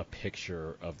like a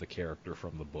picture of the character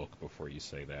from the book before you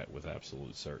say that with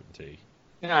absolute certainty.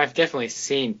 No, I've definitely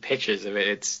seen pictures of it.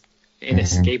 It's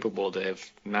inescapable to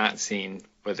have not seen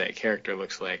what that character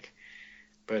looks like.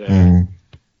 But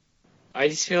I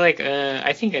just feel like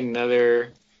I think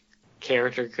another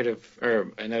character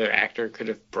another actor could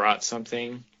have brought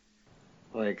something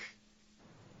like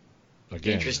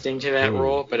interesting to that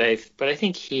role. But I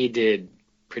think he did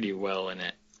pretty well in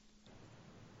it.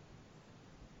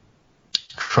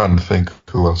 Trying to think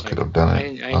who else could have done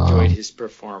it. I enjoyed his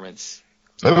performance.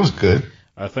 That was good.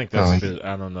 I think that's a bit.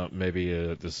 I don't know. Maybe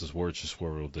this is where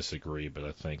we'll disagree, but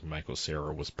I think Michael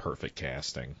Cera was perfect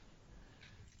casting.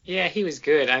 Yeah, he was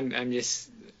good. I'm just.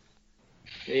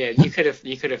 Yeah, you could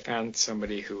have found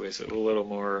somebody who was a little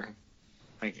more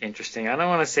like interesting. I don't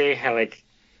want to say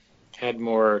had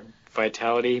more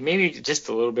vitality, maybe just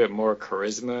a little bit more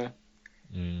charisma.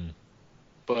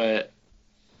 But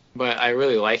I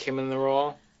really like him in the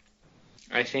role.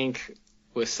 I think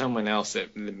with someone else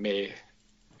that may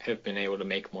have been able to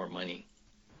make more money.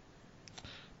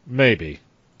 Maybe.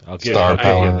 I'll give you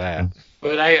that.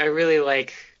 But I really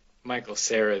like Michael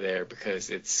Cera there because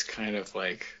it's kind of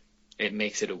like it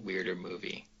makes it a weirder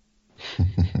movie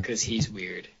because he's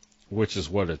weird. Which is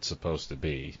what it's supposed to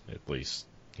be, at least,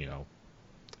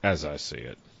 as I see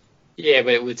it. Yeah,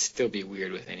 but it would still be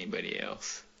weird with anybody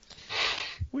else.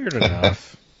 Weird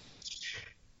enough.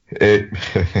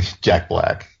 Jack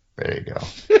Black. There you go.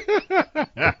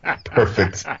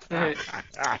 Perfect.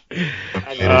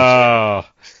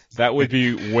 That would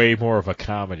be way more of a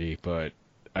comedy, but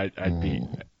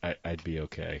I'd be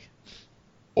okay.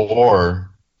 Or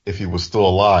if he was still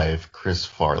alive, Chris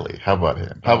Farley. How about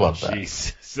him? How about that?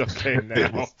 Jesus. Okay,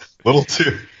 now. Little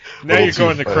too. Now you're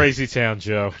going to Crazy Town,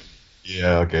 Joe.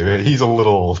 Yeah, okay. He was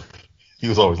always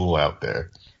a little out there.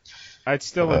 I'd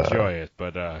still enjoy it,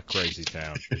 but Crazy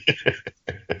Town.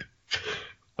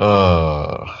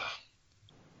 Oh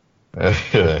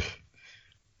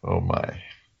my.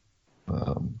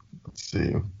 Let's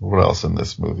see. What else in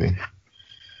this movie?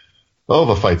 Oh,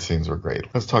 the fight scenes were great.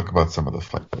 Let's talk about some of the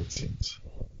fight scenes.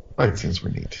 Fight scenes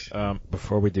were neat.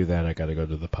 Before we do that, I gotta go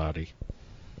to the potty.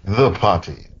 The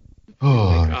potty.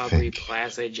 Oh, like Aubrey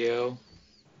Plaza Joe.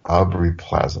 Aubrey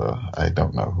Plaza. I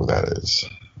don't know who that is.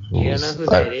 You don't know who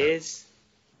that is?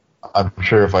 I'm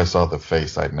sure if I saw the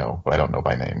face, I'd know, but I don't know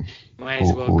by name. Might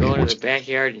as well go into the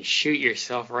backyard and shoot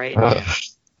yourself right now.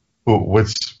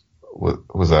 Was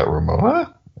that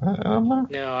Ramona? I don't know.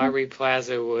 No, Aubrey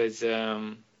Plaza was,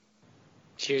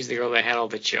 she was the girl that had all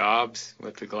the jobs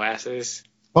with the glasses.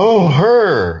 Oh,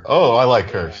 her. Oh, I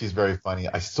like her. Yeah. She's very funny.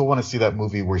 I still want to see that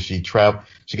movie where she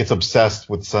gets obsessed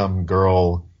with some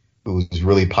girl who's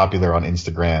really popular on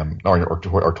Instagram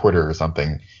or Twitter or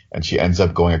something, and she ends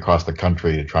up going across the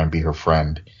country to try and be her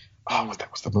friend. Oh,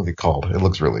 what was the movie called? It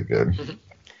looks really good.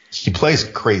 She plays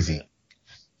crazy.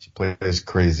 She plays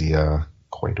crazy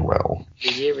quite well.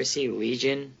 Did you ever see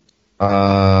Legion?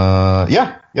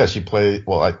 Yeah. She played.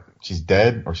 Well, she's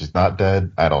dead or she's not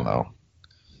dead. I don't know.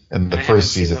 In the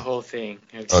first season, the whole thing.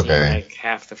 I've seen like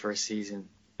half the first season.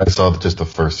 I saw just the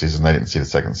first season. I didn't see the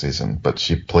second season, but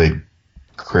she played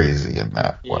crazy in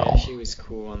that. Yeah, well, she was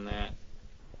cool on that.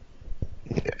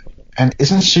 Yeah, and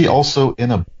isn't she also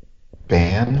in a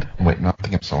band? Wait, no, I'm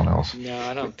thinking of someone else. No,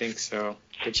 I don't think so.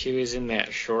 But she was in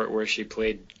that short where she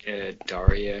played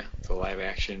Daria, the live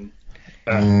action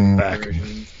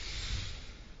version.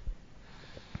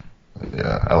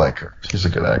 Yeah, I like her. She's a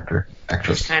good actress.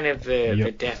 She's kind of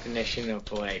the definition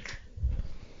of like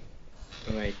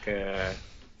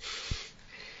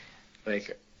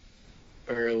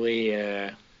early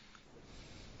or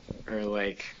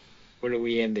like what are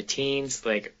we in the teens?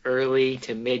 Like early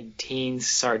to mid-teens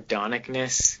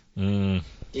sardonicness.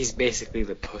 He's basically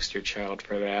the poster child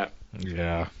for that.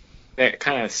 Yeah. That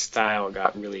kind of style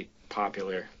got really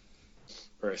popular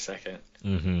for a second.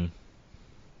 Mm-hmm.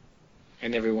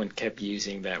 And everyone kept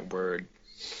using that word.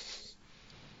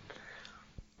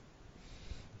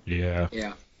 Yeah.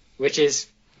 Yeah. Which is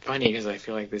funny because I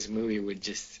feel like this movie would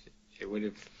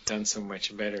have done so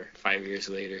much better 5 years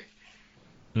later.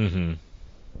 Mm-hmm.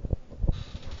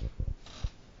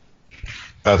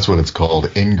 That's what it's called.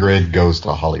 Ingrid Goes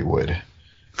to Hollywood.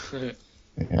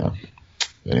 Yeah.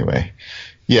 Anyway.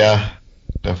 Yeah.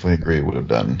 Definitely agree it would have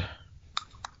done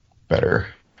better.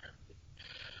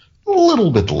 A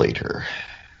little bit later,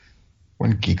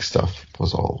 when geek stuff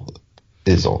is all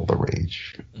the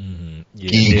rage. Mm-hmm. Yeah,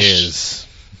 it is.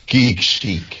 Geek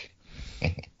chic.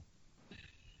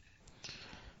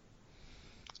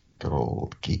 Good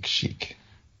old geek chic.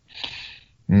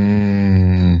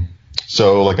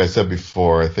 So, like I said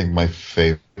before, I think my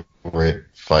favorite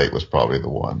fight was probably the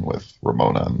one with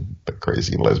Ramona and the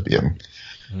crazy lesbian.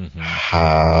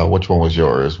 Mm-hmm. Which one was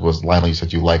yours? Was Lionel? You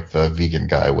said you liked the vegan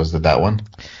guy. Was it that one?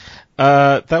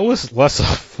 That was less a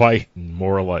fight and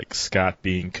more like Scott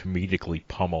being comedically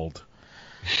pummeled.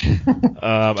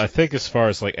 I think as far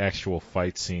as like actual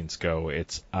fight scenes go,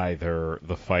 it's either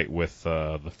the fight with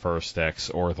the first X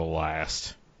or the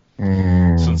last.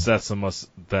 Since those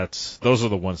are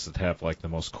the ones that have like the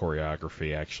most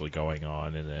choreography actually going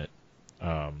on in it.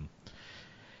 I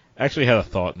actually had a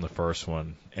thought in the first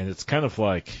one, and it's kind of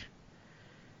like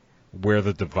where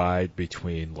the divide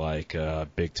between like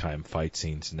big time fight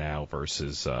scenes now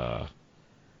versus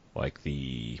like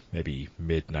the maybe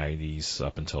mid 90s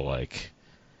up until like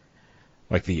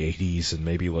the 80s and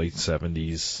maybe late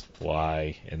 70s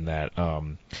lie in that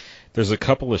there's a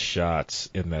couple of shots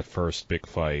in that first big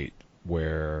fight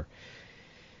where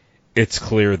it's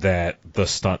clear that the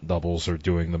stunt doubles are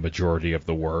doing the majority of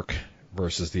the work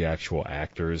versus the actual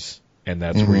actors. And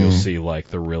that's where you'll see like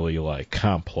the really like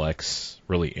complex,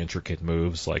 really intricate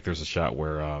moves. Like there's a shot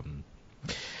where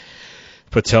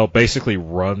Patel basically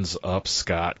runs up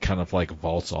Scott, kind of like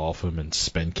vaults off him and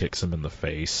spin kicks him in the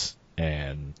face.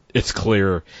 And it's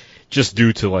clear, just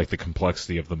due to like the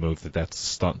complexity of the move, that that's a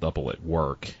stunt double at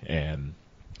work. And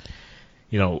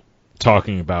you know,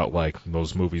 talking about like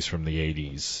those movies from the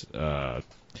 80s,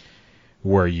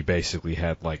 where you basically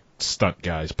had like stunt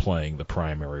guys playing the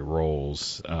primary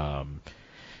roles.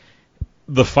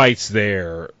 The fights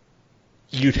there,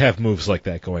 you'd have moves like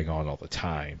that going on all the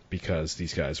time because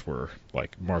these guys were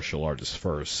like martial artists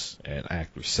first and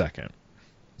actors second.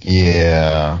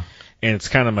 Yeah. And it's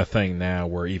kind of a thing now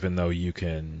where even though you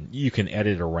can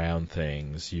edit around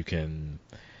things, you can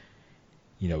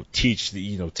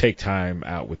take time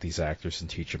out with these actors and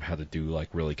teach them how to do like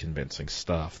really convincing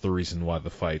stuff. The reason why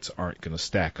the fights aren't going to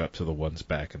stack up to the ones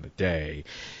back in the day,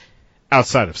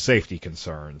 outside of safety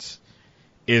concerns,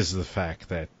 is the fact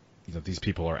that these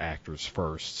people are actors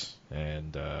first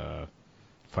and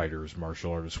fighters,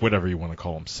 martial artists, whatever you want to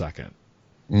call them, second.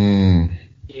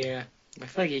 Yeah, I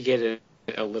feel like you get it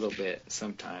a little bit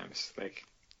sometimes. Like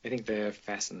I think the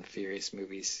Fast and the Furious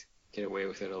movies get away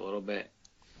with it a little bit.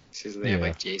 Because they have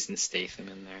like Jason Statham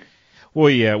in there. Well,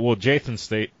 yeah. Well, Jason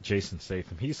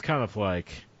Statham, he's kind of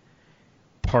like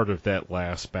part of that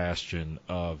last bastion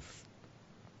of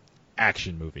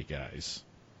action movie guys.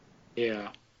 Yeah.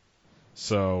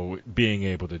 So being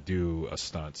able to do a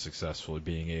stunt successfully,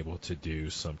 being able to do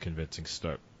some convincing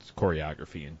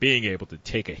choreography, and being able to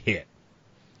take a hit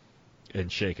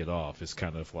and shake it off is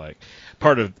kind of like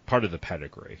part of the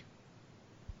pedigree.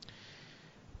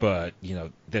 But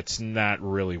that's not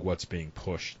really what's being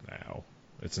pushed now.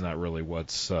 It's not really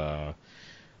what's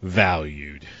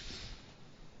valued.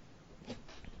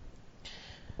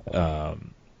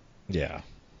 Yeah.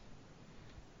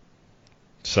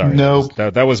 Sorry. Nope.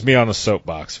 That was me on a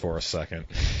soapbox for a second.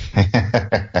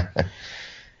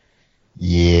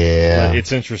 Yeah. But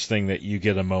it's interesting that you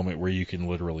get a moment where you can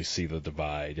literally see the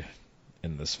divide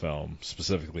in this film,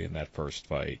 specifically in that first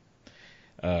fight.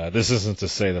 This isn't to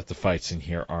say that the fights in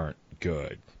here aren't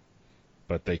good,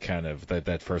 but they kind of,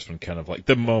 that first one kind of like,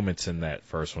 the moments in that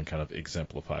first one kind of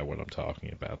exemplify what I'm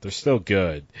talking about. They're still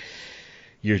good.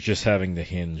 You're just having to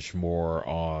hinge more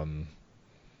on,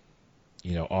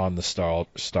 on the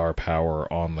star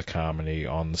power, on the comedy,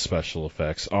 on the special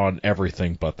effects, on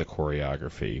everything but the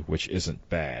choreography, which isn't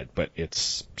bad, but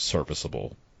it's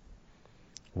serviceable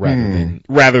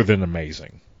rather than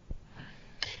amazing.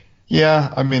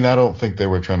 Yeah, I mean, I don't think they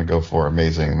were trying to go for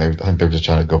amazing. I think they're just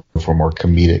trying to go for more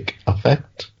comedic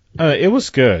effect. It was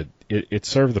good. It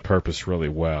served the purpose really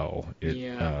well.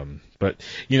 But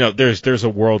there's a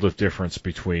world of difference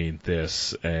between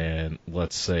this and,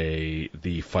 let's say,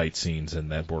 the fight scenes in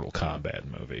that Mortal Kombat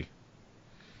movie,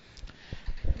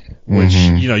 which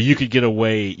you can get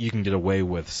away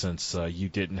with since you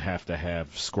didn't have to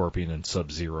have Scorpion and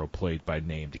Sub-Zero played by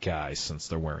named guys since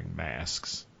they're wearing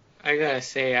masks. I gotta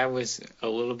say, I was a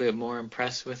little bit more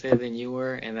impressed with it than you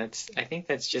were, and I think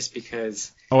that's just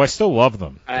because... Oh, I still love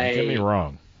them. Don't get me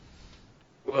wrong.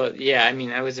 Well, yeah, I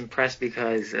mean, I was impressed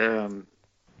because,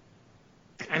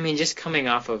 just coming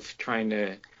off of trying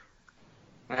to...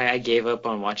 I gave up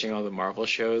on watching all the Marvel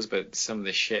shows, but some of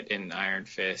the shit in Iron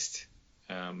Fist,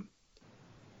 and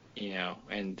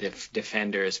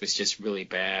Defenders was just really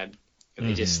bad.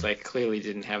 They just, clearly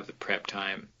didn't have the prep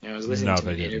time. I was listening to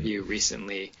an interview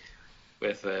recently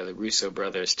with the Russo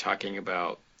brothers talking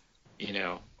about,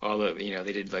 all the,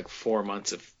 they did 4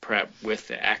 months of prep with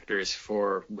the actors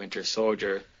for Winter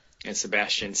Soldier, and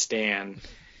Sebastian Stan,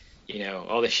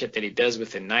 all the shit that he does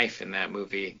with the knife in that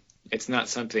movie. It's not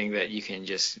something that you can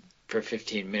just, for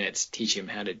 15 minutes, teach him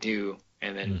how to do,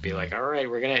 and then be like, all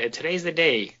right, today's the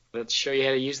day. Let's show you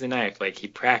how to use the knife. He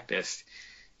practiced,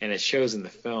 and it shows in the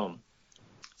film.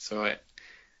 So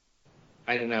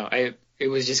I don't know. It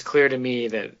was just clear to me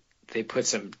that they put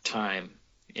some time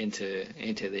into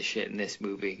the shit in this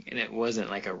movie, and it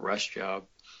wasn't like a rush job.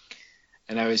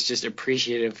 And I was just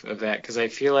appreciative of that because I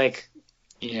feel like,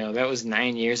 that was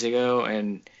 9 years ago,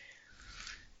 and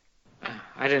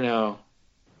I don't know,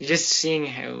 just seeing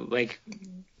how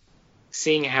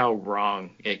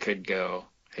wrong it could go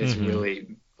has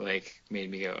really made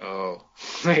me go, oh,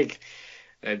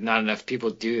 not enough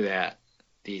people do that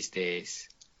these days,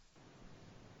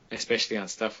 especially on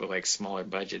stuff with smaller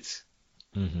budgets.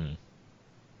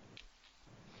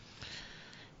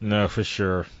 No, for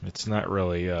sure. It's not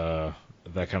really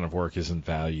that kind of work isn't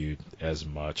valued as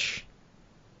much.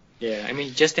 Yeah, I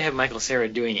mean, just to have Michael Cera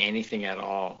doing anything at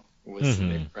all was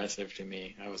impressive to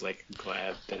me. I was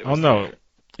glad that it was there.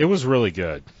 It was really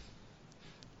good.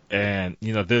 And,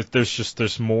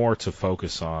 there's more to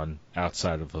focus on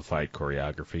outside of the fight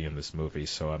choreography in this movie,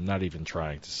 so I'm not even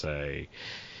trying to say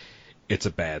it's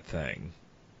a bad thing.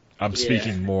 I'm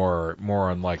speaking more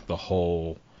on the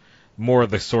whole, more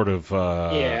of the sort of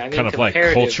kind of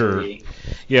culture.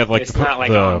 Yeah, it's not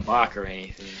like on Bach or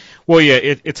anything. Well, yeah,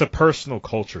 it's a personal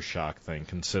culture shock thing,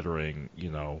 considering,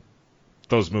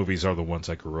 those movies are the ones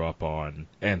I grew up on,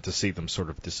 and to see them sort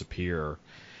of disappear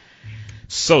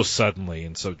so suddenly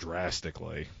and so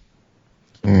drastically.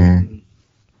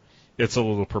 It's a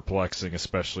little perplexing,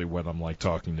 especially when I'm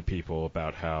talking to people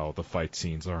about how the fight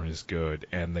scenes aren't as good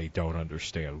and they don't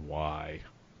understand why.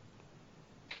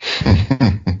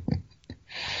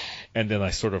 And then I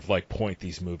sort of point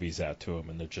these movies out to them,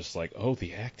 and they're just like, "Oh,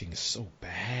 the acting is so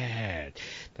bad.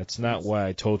 That's not why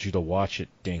I told you to watch it,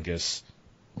 dingus."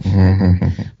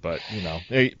 But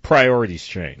priorities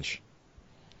change.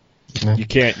 You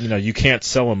can't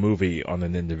sell a movie on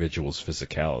an individual's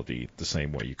physicality the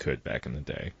same way you could back in the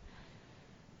day.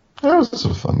 That was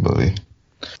a fun movie.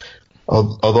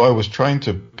 Although I was trying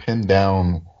to pin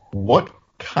down what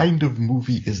kind of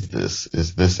movie is this?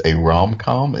 Is this a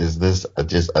rom-com? Is this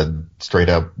just a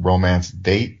straight-up romance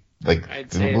date?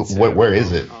 I'd say where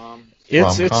is it?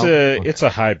 It's a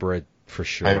hybrid for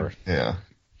sure. Yeah,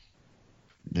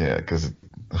 because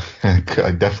I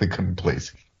definitely couldn't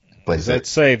place it. I'd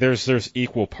say there's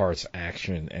equal parts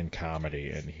action and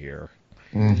comedy in here,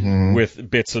 with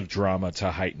bits of drama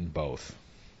to heighten both.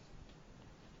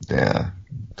 Yeah,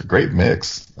 it's a great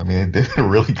mix. I mean, they did a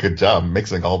really good job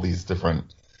mixing all these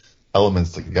different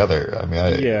elements together. I mean,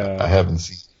 I haven't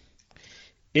seen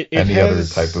any other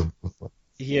type of.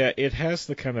 Yeah, it has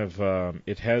the kind of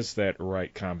it has that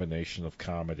right combination of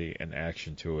comedy and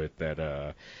action to it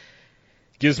that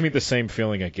gives me the same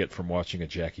feeling I get from watching a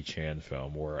Jackie Chan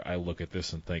film, where I look at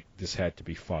this and think this had to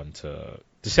be fun to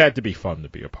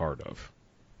be a part of.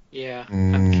 Yeah,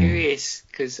 I'm curious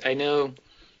because I know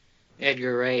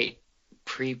Edgar Wright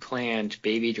pre-planned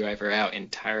Baby Driver out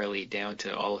entirely down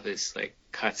to all of his like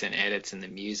cuts and edits and the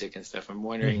music and stuff. I'm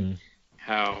wondering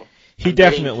how he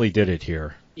definitely did it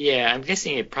here. Yeah, I'm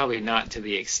guessing it probably not to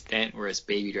the extent whereas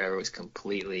Baby Driver was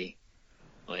completely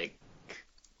like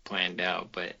planned out,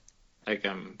 but like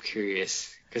I'm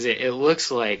curious because it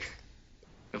looks like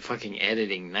a fucking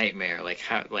editing nightmare. Like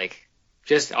how like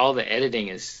just all the editing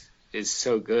is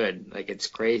so good. Like it's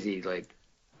crazy. Like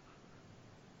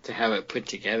to have it put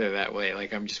together that way.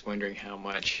 Like I'm just wondering how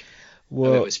much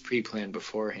of it was pre-planned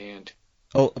beforehand.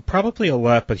 Oh, probably a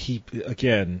lot, but I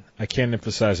can't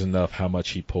emphasize enough how much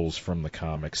he pulls from the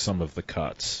comics. Some of the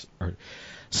cuts,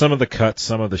 some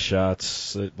of the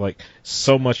shots, like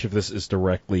so much of this is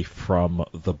directly from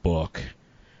the book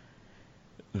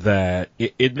that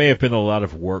it may have been a lot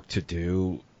of work to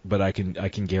do, but I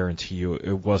can guarantee you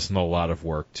it wasn't a lot of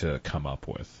work to come up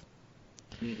with.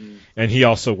 Mm-mm. And he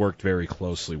also worked very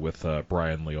closely with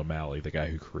Brian Lee O'Malley, the guy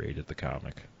who created the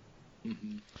comic.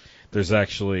 Mm-hmm. There's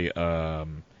actually, I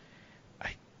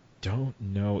don't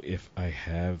know if I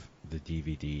have the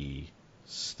DVD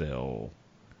still,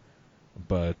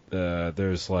 but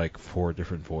there's like 4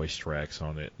 different voice tracks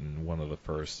on it, and one of the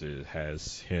first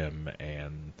has him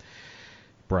and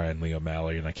Brian Lee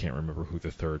O'Malley, and I can't remember who the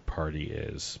third party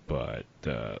is, but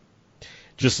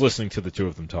just listening to the two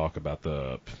of them talk about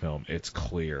the film, it's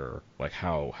clear like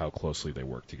how closely they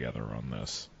work together on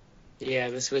this. Yeah,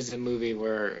 this was a movie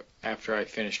where after I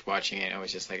finished watching it, I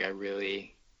was just like, I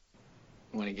really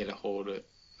want to get a hold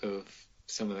of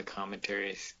some of the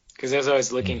commentaries. Because as I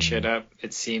was looking shit up,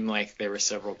 it seemed like there were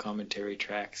several commentary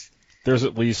tracks. There's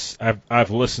at least,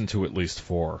 I've listened to at least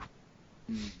 4.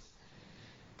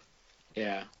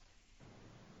 Yeah.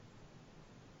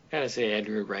 Gotta say,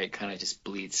 Edgar Wright kind of just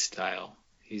bleeds style.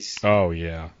 Oh,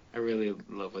 yeah. I really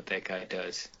love what that guy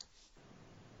does.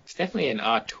 It's definitely an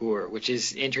auteur, which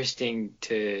is interesting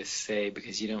to say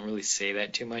because you don't really say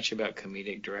that too much about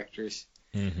comedic directors.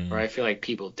 Or I feel like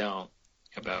people don't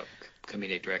about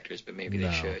comedic directors, but maybe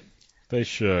they should. They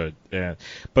should, yeah.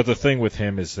 But the thing with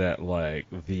him is that like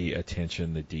the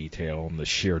attention, the detail, and the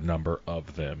sheer number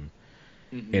of them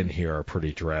in here are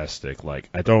pretty drastic. Like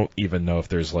I don't even know if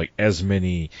there's like as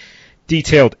many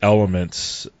detailed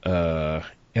elements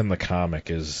in the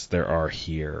comic as there are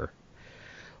here.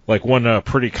 Like one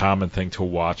pretty common thing to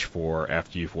watch for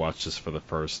after you've watched this for the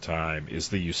first time is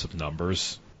the use of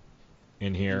numbers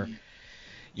in here.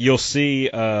 You'll see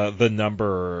the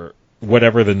number,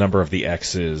 whatever the number of the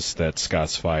X is that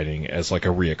Scott's fighting, as like a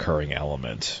reoccurring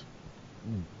element.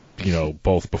 You know,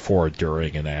 both before,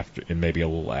 during, and after, and maybe a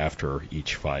little after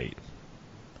each fight.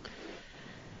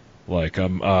 Like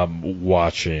I'm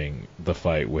watching the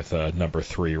fight with number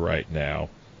 3 right now.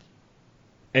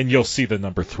 And you'll see the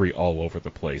number 3 all over the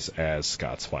place as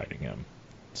Scott's fighting him.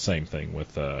 Same thing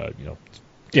with, the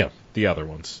other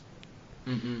ones.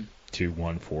 2,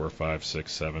 1, 4, 5,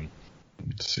 6, 7.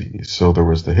 Let's see. So there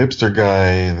was the hipster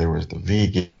guy, there was the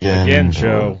vegan. Again,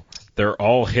 Joe, they're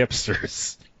all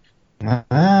hipsters.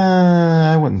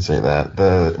 I wouldn't say that.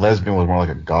 The lesbian was more like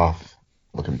a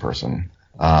goth-looking person.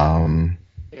 Yeah,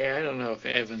 I don't know if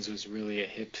Evans was really a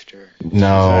hipster.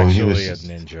 No, he was a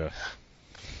ninja.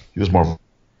 He was more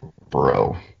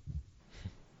bro.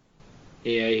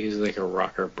 Yeah, he was like a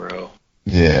rocker bro.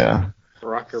 Yeah.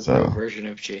 Rocker bro version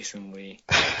of Jason Lee.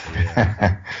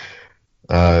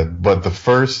 But the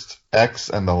first X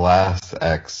and the last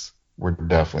X were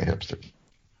definitely hipsters.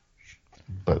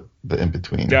 But the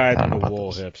in-between...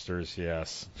 Dyed-in-the-wool hipsters,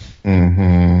 yes.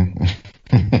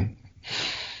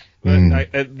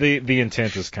 But the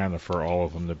intent is kind of for all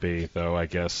of them to be, though I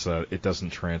guess it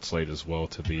doesn't translate as well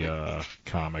to the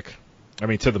comic. I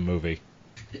mean, to the movie.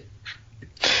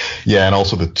 Yeah, and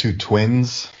also the 2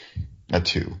 twins. The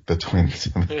twins.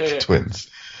 Twins.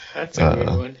 That's a weird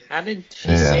one. How did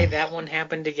she say that one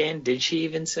happened again? Did she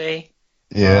even say?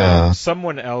 Yeah.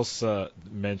 Someone else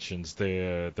mentions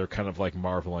they're kind of like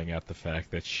marveling at the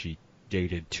fact that she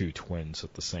dated 2 twins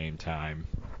at the same time.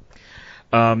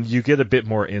 You get a bit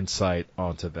more insight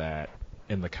onto that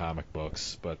in the comic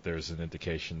books, but there's an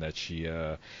indication that she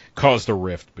caused a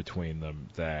rift between them.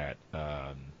 That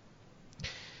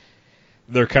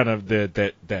they're kind of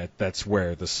that's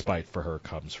where the spite for her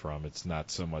comes from. It's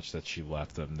not so much that she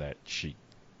left them, that she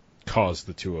caused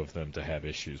the two of them to have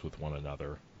issues with one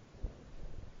another.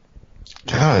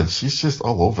 God, she's just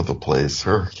all over the place.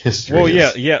 Her history. Well,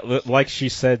 yeah, like she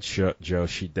said, Joe,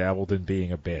 she dabbled in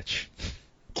being a bitch.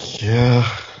 Yeah.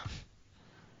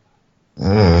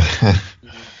 I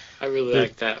really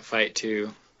liked that fight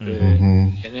too.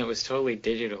 Mm-hmm. And it was totally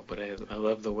digital, but I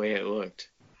love the way it looked.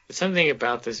 But something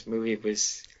about this movie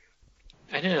was,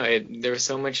 I don't know, there was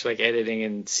so much like editing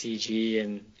and CG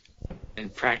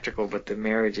and practical, but the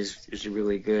marriage is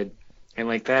really good. And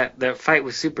like that fight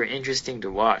was super interesting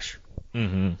to watch.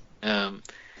 Mm-hmm. And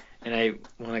I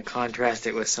want to contrast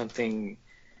it with something,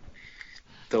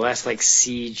 the last like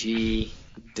CG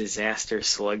disaster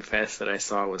slugfest that I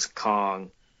saw was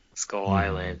Kong, Skull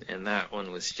Island, and that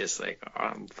one was just like, oh,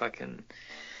 I'm fucking,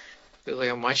 feel like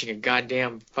I'm watching a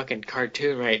goddamn fucking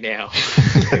cartoon right now.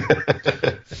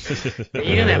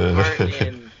 You know that part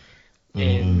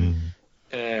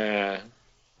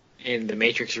in The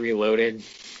Matrix Reloaded,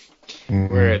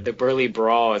 where the Burly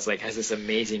Brawl is like has this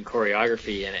amazing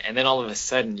choreography in it, and then all of a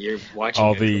sudden you're watching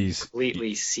all these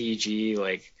completely CG,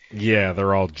 like, yeah,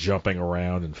 they're all jumping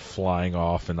around and flying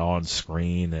off and on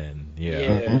screen, and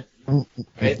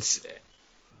it's,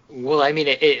 well, I mean,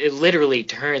 it literally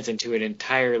turns into an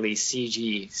entirely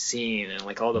CG scene, and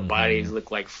like all the bodies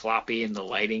look like floppy, and the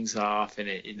lighting's off, and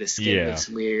the skin looks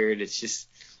weird. It's just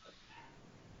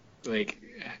like,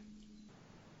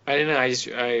 I don't know. I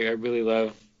really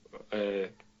love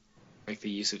like the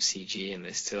use of CG in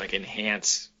this to like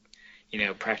enhance,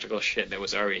 practical shit that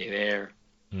was already there,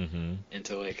 and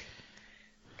to like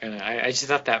kind of. I just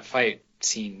thought that fight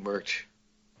scene worked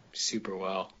super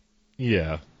well.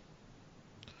 Yeah.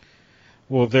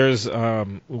 Well, there's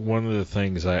one of the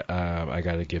things I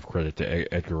got to give credit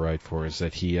to Edgar Wright for is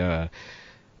that he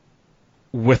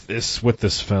with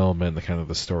this film and the kind of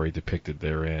the story depicted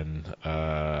therein,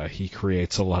 he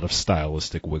creates a lot of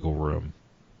stylistic wiggle room.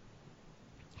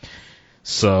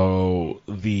 So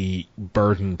the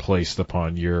burden placed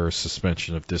upon your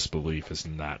suspension of disbelief is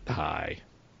not high.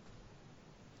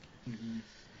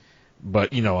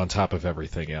 But, on top of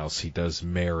everything else, he does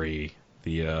marry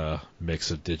the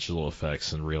mix of digital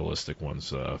effects and realistic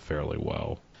ones fairly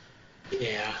well.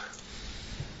 Yeah.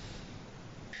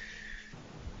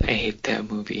 I hate that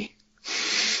movie.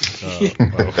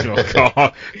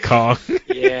 Kong.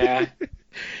 Yeah.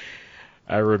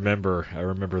 I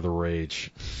remember the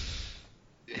rage.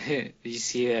 Did you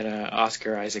see that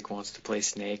Oscar Isaac wants to play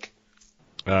Snake?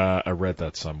 I read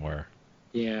that somewhere.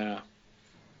 Yeah.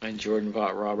 And Jordan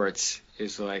Vaught Roberts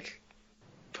is like,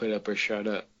 put up or shut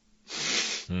up.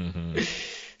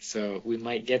 So we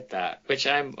might get that, which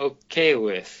I'm okay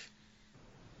with.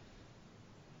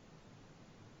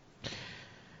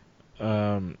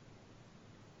 Something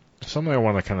I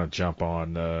want to kind of jump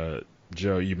on,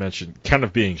 Joe, you mentioned kind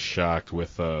of being shocked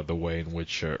with the way in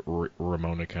which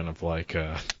Ramona kind of like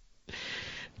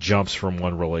jumps from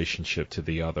one relationship to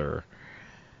the other.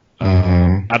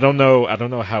 I don't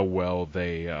know how well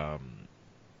they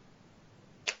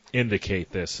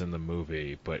indicate this in the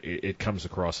movie, but it comes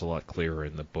across a lot clearer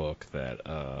in the book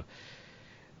that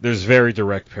there's very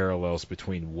direct parallels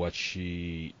between what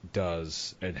she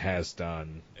does and has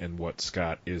done and what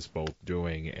Scott is both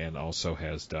doing and also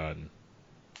has done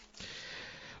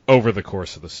over the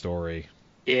course of the story.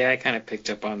 Yeah, I kind of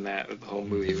picked up on that. The whole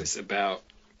movie was about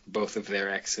both of their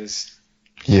exes.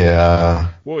 Yeah.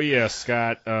 Well, yeah,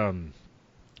 Scott.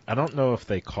 I don't know if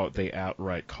they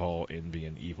outright call Envy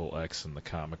an evil ex in the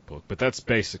comic book, but that's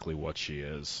basically what she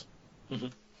is.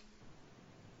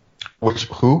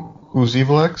 Who's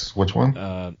evil ex? Which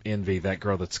one? Envy, that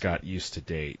girl that Scott used to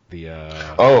date.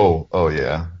 Oh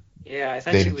yeah. Yeah, I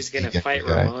thought she was gonna fight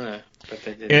Ramona, but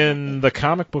that didn't. In the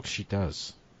comic book, she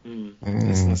does.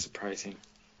 That's not surprising.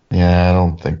 Yeah, I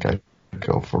don't think I'd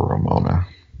go for Ramona.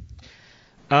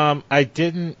 I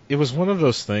didn't. It was one of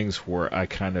those things where I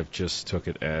kind of just took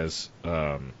it as,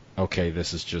 okay,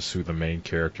 this is just who the main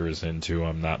character is into.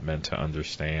 I'm not meant to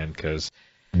understand because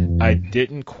I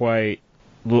didn't quite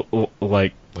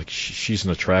like she's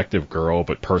an attractive girl,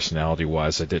 but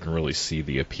personality-wise, I didn't really see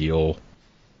the appeal.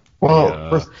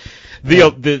 Well,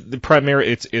 the primary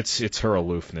it's her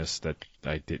aloofness that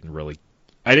I didn't really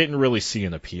see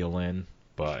an appeal in.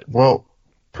 But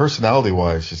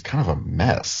personality-wise, she's kind of a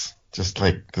mess. Just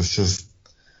like this,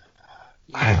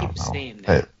 I don't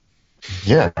know.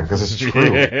 Yeah, because it's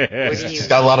true. She's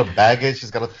got a lot of baggage.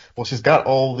 She's got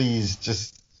all these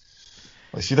just.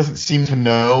 Like, she doesn't seem to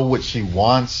know what she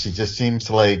wants. She just seems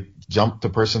to like jump to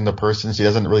person. She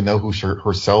doesn't really know who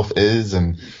herself is,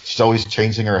 and she's always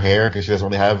changing her hair because she doesn't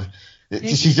really have.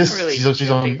 She's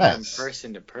on a mess. From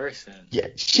person to person. Yeah,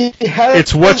 she has.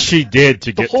 It's what she did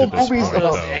to get to this point.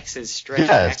 Those exes stretch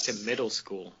back to middle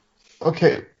school.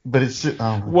 Okay, but it's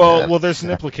well, there's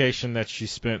an implication that she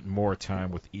spent more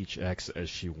time with each ex as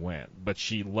she went, but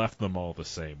she left them all the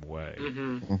same way.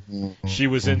 Mm-hmm. She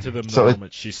was into them the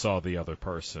moment she saw the other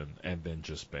person, and then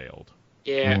just bailed.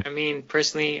 Yeah, I mean,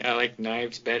 personally, I like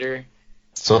Knives better.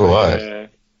 So do I. I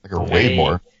like her way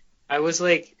more. I was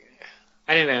like,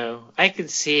 I don't know. I could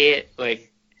see it.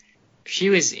 Like, she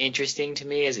was interesting to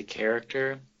me as a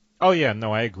character. Oh yeah,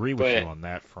 no, I agree with you on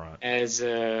that front.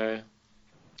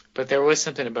 But there was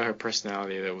something about her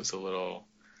personality that was a little,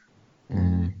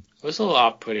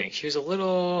 off-putting. She was a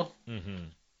little,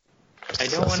 I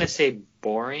don't want to say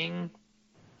boring,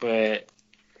 but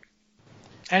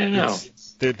I don't know.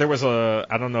 There was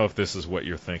I don't know if this is what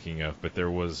you're thinking of, but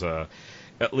there was at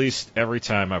least every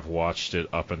time I've watched it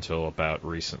up until about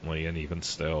recently, and even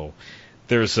still,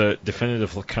 there's a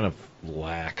definitive kind of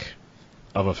lack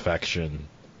of affection,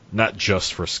 not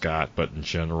just for Scott, but in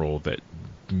general, that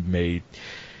made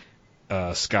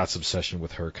Scott's obsession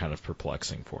with her kind of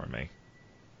perplexing for me.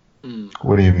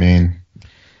 What do you mean?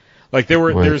 Like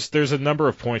there's a number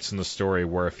of points in the story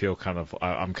where I feel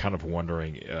I'm kind of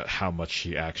wondering how much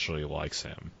she actually likes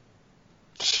him.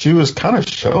 She was kind of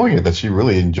showing it that she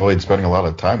really enjoyed spending a lot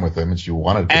of time with him, and she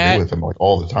wanted to be with him like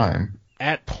all the time.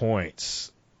 At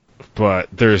points, but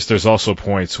there's also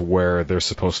points where they're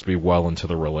supposed to be well into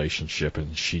the relationship,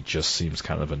 and she just seems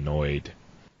kind of annoyed.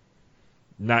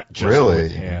 Not just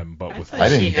with him, but with I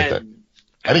didn't get that.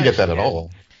 I didn't get that at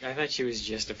all. I thought she was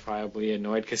justifiably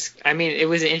annoyed because, I mean, it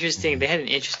was interesting. They had an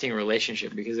interesting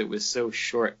relationship because it was so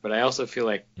short, but I also feel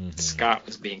like Scott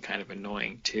was being kind of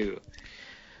annoying too.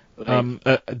 Like,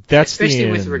 that's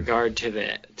especially with regard to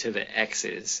the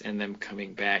exes and them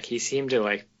coming back. He seemed to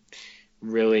like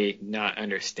really not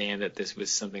understand that this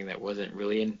was something that wasn't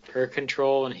really in her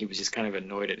control, and he was just kind of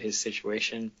annoyed at his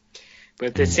situation. But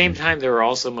at the same time, there were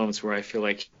also moments where I feel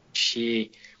like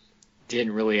she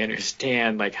didn't really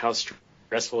understand like how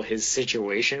stressful his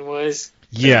situation was.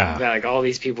 Yeah. That like all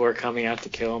these people are coming out to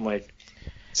kill him. Like,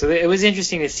 so it was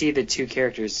interesting to see the two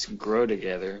characters grow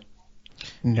together.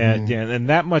 And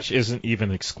that much isn't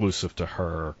even exclusive to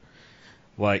her.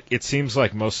 Like, it seems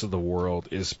like most of the world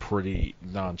is pretty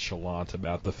nonchalant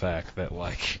about the fact that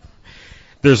like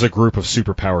there's a group of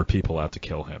superpowered people out to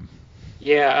kill him.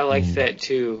 Yeah, I liked that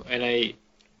too, and I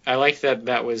liked that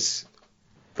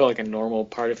felt like a normal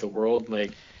part of the world.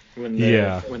 Like when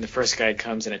the first guy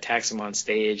comes and attacks him on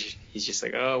stage, he's just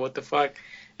like, oh, what the fuck,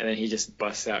 and then he just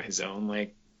busts out his own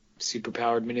like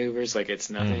superpowered maneuvers, like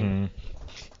it's nothing.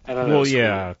 I thought that was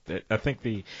cool. I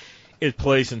think it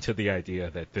plays into the idea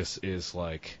that this is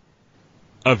like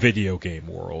a video game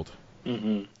world.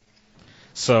 Mm-hmm.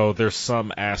 So there's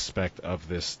some aspect of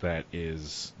this that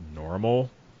is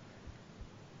normal.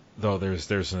 Though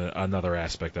there's another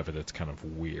aspect of it that's kind of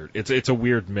weird. It's a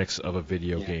weird mix of a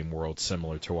video game world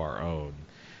similar to our own.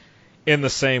 In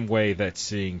the same way that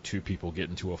seeing two people get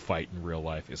into a fight in real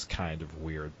life is kind of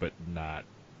weird, but not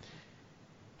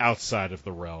outside of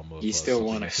the realm of... You still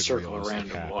want to circle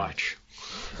around and watch.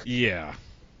 Yeah.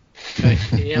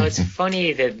 It's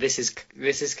funny that this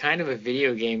is kind of a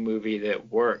video game movie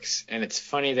that works, and it's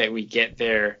funny that we get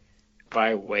there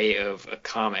by way of a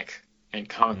comic. And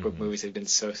comic book movies have been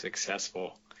so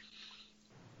successful.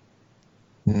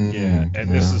 Yeah,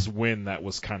 and this is when that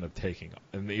was kind of taking off.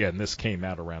 And this came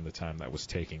out around the time that was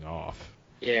taking off.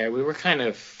 Yeah, we were kind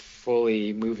of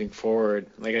fully moving forward.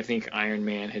 Like, I think Iron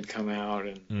Man had come out,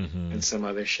 and some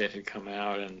other shit had come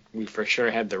out, and we for sure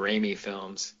had the Raimi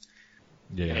films.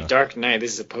 Yeah. And Dark Knight,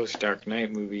 this is a post-Dark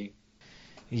Knight movie.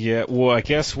 Yeah, well, I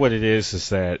guess what it is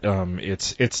that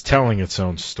it's telling its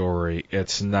own story.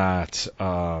 It's not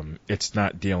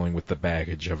dealing with the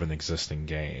baggage of an existing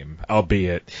game,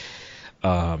 albeit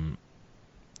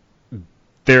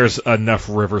there's enough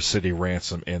River City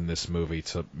Ransom in this movie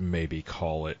to maybe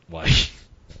call it a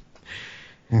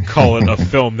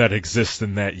film that exists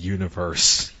in that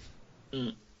universe.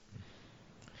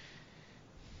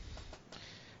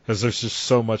 Because there's just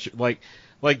so much like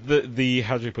the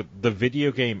how do you put the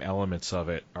video game elements of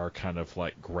it are kind of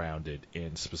like grounded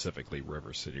in specifically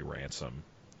River City Ransom,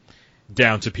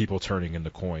 down to people turning into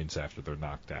coins after they're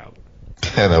knocked out.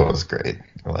 Yeah, that was great.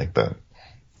 I like that.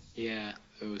 Yeah,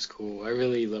 it was cool. I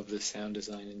really love the sound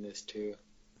design in this too.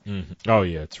 Mm-hmm. Oh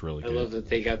yeah, it's really good. I love that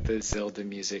they got the Zelda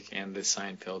music and the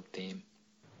Seinfeld theme.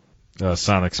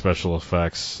 Sonic special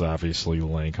effects, obviously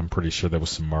Link. I'm pretty sure there was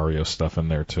some Mario stuff in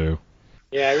there too.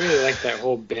 Yeah, I really like that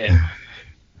whole bit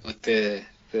with the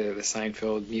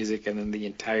Seinfeld music, and then the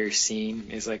entire scene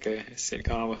is like a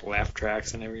sitcom with laugh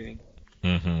tracks and everything.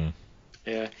 Mm-hmm.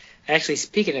 Yeah. Actually,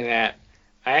 speaking of that,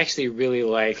 I actually really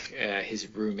like his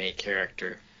roommate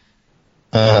character.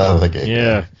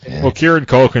 Yeah. Well, Kieran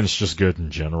Culkin's just good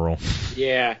in general.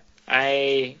 Yeah.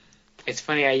 It's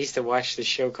funny, I used to watch this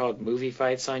show called Movie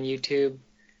Fights on YouTube,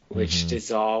 which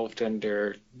dissolved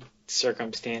under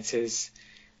circumstances,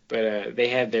 but they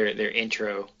had their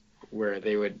intro where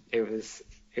it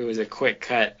was a quick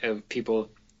cut of people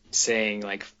saying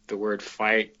like the word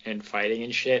fight and fighting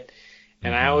and shit.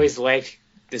 And I always liked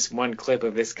this one clip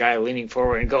of this guy leaning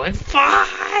forward and going,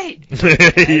 "Fight!"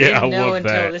 I didn't know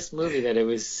until this movie that it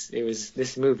was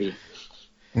this movie.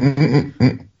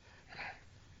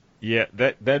 Yeah,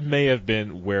 that may have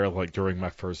been where, like, during my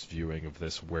first viewing of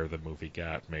this, where the movie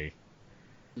got me.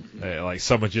 Like,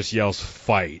 someone just yells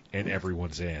 "fight" and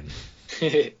everyone's in.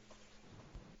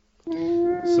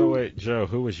 So wait, Joe,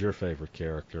 who was your favorite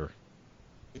character?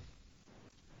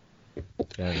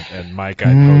 And Mike,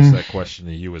 I posed that question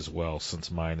to you as well, since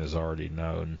mine is already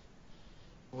known.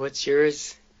 What's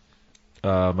yours?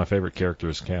 My favorite character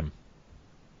is Kim.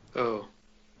 Oh.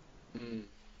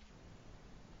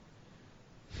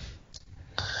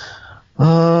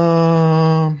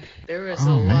 There was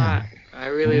a lot. I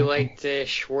really liked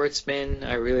Schwartzman.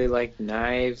 I really liked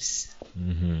Knives.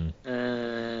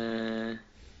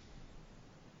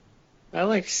 I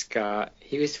liked Scott.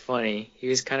 He was funny. He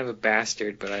was kind of a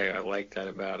bastard, but I liked that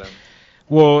about him.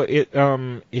 Well, it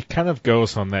kind of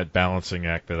goes on that balancing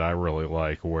act that I really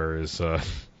like, whereas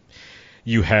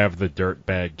you have the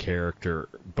dirtbag character,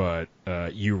 but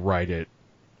you write it.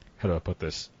 How do I put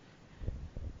this?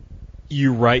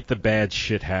 You write the bad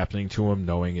shit happening to him,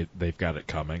 knowing they've got it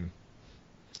coming.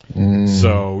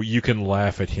 So you can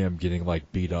laugh at him getting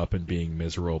like beat up and being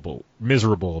miserable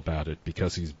about it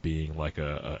because he's being like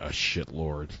a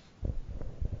shitlord.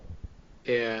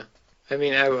 Yeah, I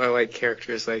mean, I like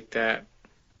characters like that.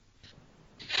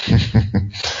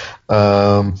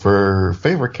 For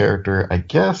favorite character, I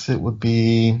guess it would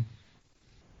be.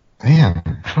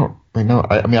 Man, I don't really know.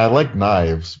 I mean, I like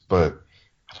Knives, but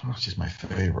I don't know if she's my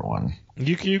favorite one.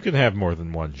 You can have more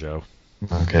than one, Joe.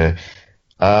 Okay.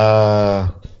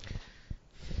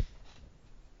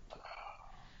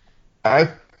 I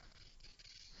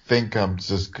think I'm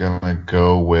just gonna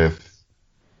go with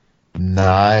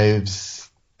Knives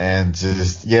and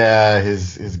just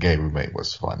his gay roommate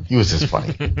was fun. He was just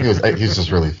funny. he was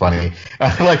just really funny.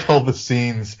 I liked all the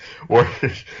scenes where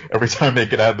every time they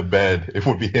get out of the bed, it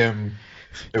would be him.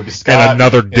 It would be Scott and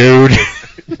another dude.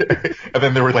 And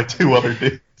then there were like two other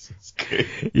dudes.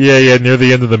 Yeah. Near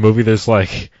the end of the movie, there's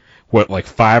like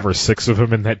 5 or 6 of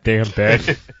them in that damn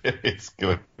bed. It's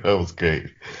good. That was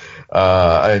great.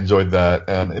 I enjoyed that,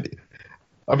 and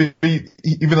I mean,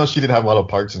 even though she didn't have a lot of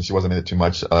parts and she wasn't in it too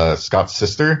much, Scott's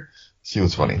sister, she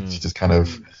was funny. She just kind of,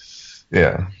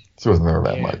 she wasn't there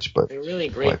that much, but they're really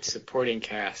great supporting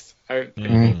cast. I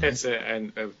think that's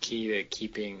a key to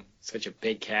keeping such a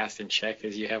big cast in check,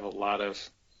 is you have a lot of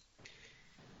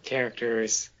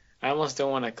characters. I almost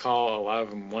don't want to call a lot of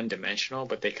them one-dimensional,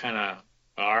 but they kind of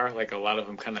are. Like, a lot of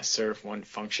them kind of serve one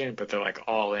function, but they're like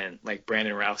all in. Like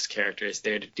Brandon Routh's character is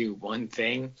there to do one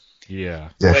thing. Yeah.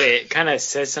 But it kind of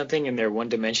says something in their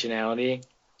one-dimensionality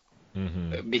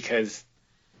because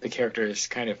the characters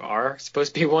kind of are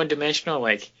supposed to be one-dimensional.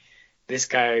 Like, this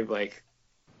guy like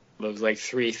loves like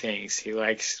 3 things. He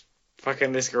likes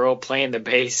fucking this girl, playing the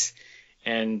bass,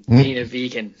 and being a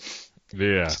vegan.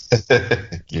 Yeah.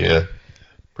 Yeah.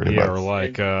 Pretty much. Or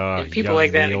like and people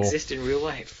like that exist in real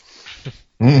life.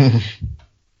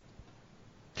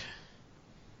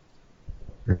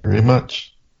 Very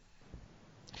much.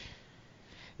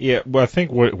 Yeah, well, I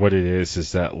think what it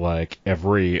is that like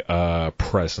every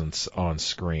presence on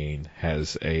screen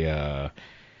has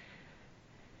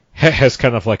has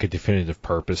kind of like a definitive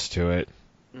purpose to it.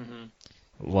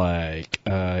 Like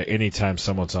anytime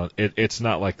someone's on, it's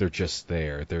not like they're just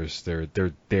there. They're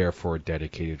there for a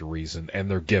dedicated reason, and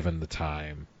they're given the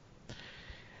time.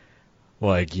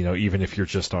 Like, even if you're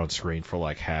just on screen for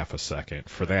like half a second,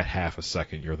 for that half a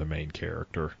second, you're the main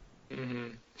character.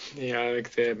 Yeah,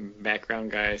 like the background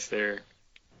guys, they're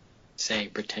saying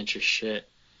pretentious shit.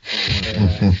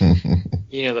 And,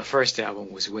 the first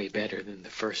album was way better than the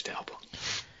first album.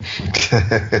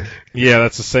 Yeah,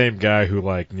 that's the same guy who,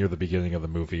 like, near the beginning of the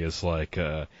movie is like,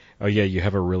 oh yeah, you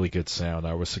have a really good sound.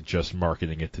 I would suggest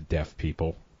marketing it to deaf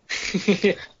people.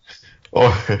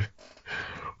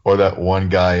 Or that one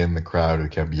guy in the crowd who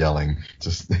kept yelling,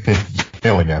 just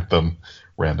yelling at them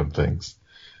random things.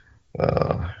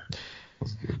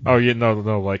 Oh, yeah,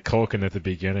 no, like Culkin at the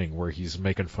beginning, where he's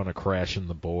making fun of Crash and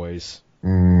the boys,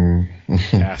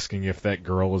 asking if that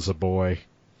girl is a boy.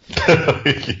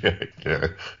 Yeah.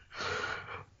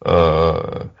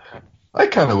 I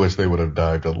kind of wish they would have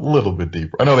dived a little bit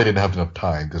deeper. I know they didn't have enough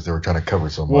time because they were trying to cover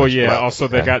so much. Well, yeah. Also,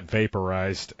 they got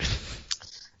vaporized.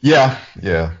 Yeah,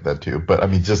 that too. But I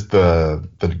mean, just the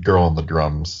girl on the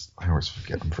drums. I always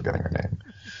forget. I'm forgetting her name.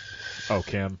 Oh,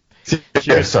 Kim.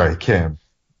 Kim.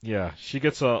 Yeah, she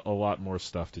gets a lot more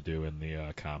stuff to do in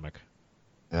the comic.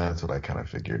 Yeah, that's what I kind of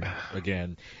figured.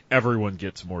 Again, everyone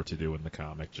gets more to do in the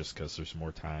comic just because there's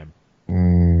more time.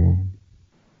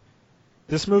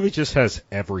 This movie just has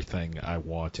everything I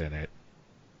want in it.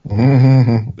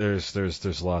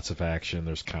 There's lots of action,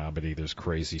 there's comedy, there's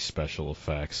crazy special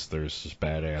effects, there's just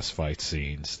badass fight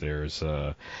scenes, there's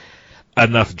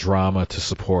enough drama to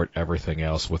support everything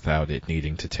else without it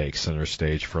needing to take center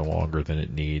stage for longer than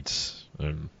it needs.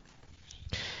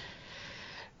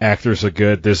 Actors are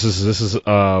good. This is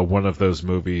one of those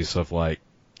movies of one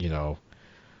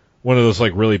of those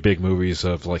like really big movies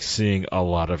of like seeing a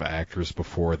lot of actors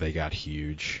before they got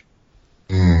huge.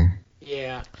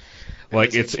 Yeah.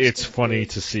 Like it's funny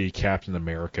to see Captain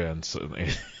America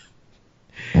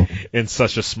in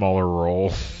such a smaller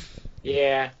role.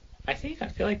 Yeah, I feel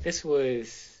like this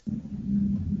was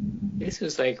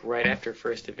like right after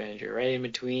First Avenger, right in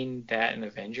between that and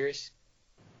Avengers.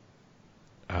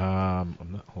 I'm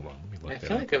not. Hold on, let me look. I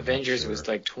feel like Avengers was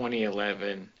like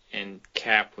 2011, and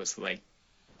Cap was like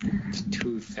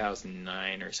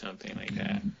 2009 or something like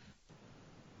that.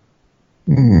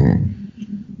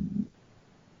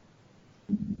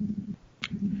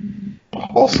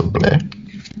 Possibly.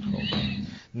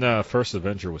 No, First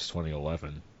Avenger was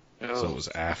 2011, so it was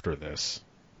after this.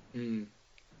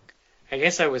 I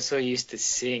guess I was so used to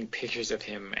seeing pictures of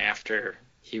him after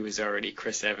he was already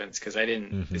Chris Evans, because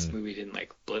this movie didn't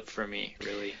like blip for me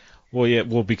really. Well, yeah,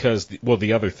 because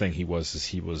the other thing he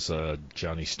was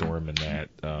Johnny Storm in that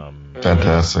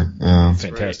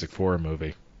Fantastic Four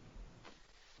movie.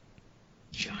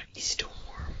 Johnny Storm.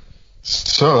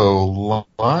 So,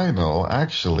 Lionel,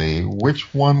 actually,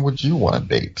 which one would you want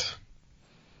to date?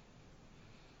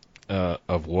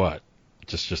 Of what?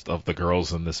 Just of the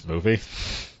girls in this movie?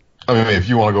 I mean, if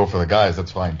you want to go for the guys,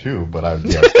 that's fine too. But I was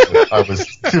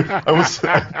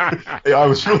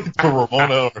really to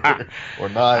Ramona or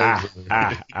Knives or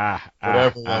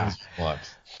whatever ones you want.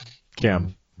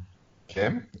 Kim.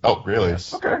 Kim? Oh, really?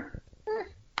 Yes. Okay.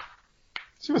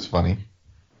 She was funny.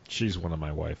 She's one of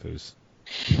my waifus.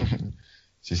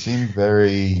 She seemed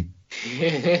very...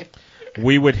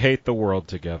 We would hate the world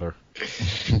together.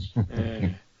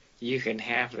 You can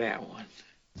have that one.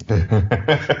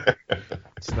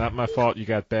 It's not my fault you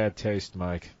got bad taste,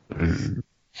 Mike.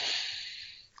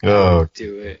 Oh.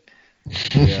 Do it.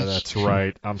 Yeah, that's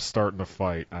right. I'm starting a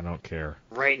fight. I don't care.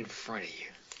 Right in front of you.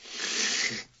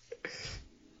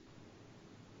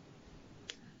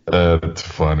 That's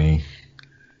funny.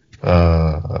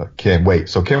 Kim, wait.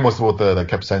 So Kim was the one that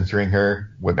kept censoring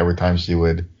her every time she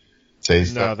would say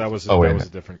stuff? No, that was a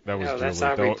different. That was no, Julie. that's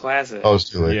Aubrey Plaza. Oh, it's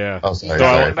Julie. Yeah. Oh, sorry.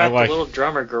 Talking about the little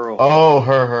drummer girl. Oh,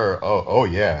 her. Oh,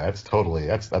 yeah. That's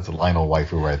a Lionel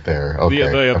waifu right there.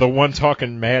 Okay. The one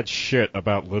talking mad shit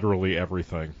about literally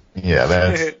everything. Yeah,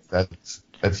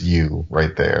 that's you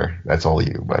right there. That's all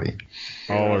you, buddy.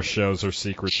 All our shows are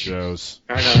secret shows.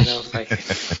 I don't know if I could.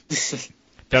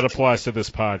 That applies to this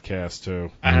podcast too.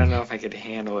 I don't know if I could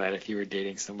handle that if you were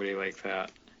dating somebody like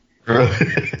that.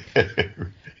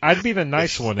 I'd be the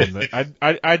nice one in the.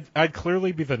 I'd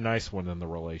clearly be the nice one in the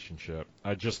relationship.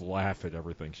 I'd just laugh at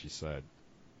everything she said.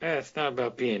 Yeah, it's not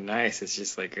about being nice. It's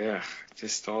just like,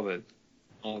 just all the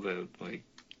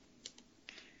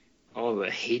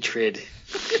hatred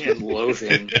and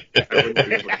loathing. I wouldn't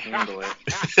be able to handle it.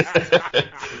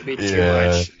 It'd be too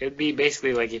much. It'd be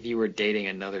basically like if you were dating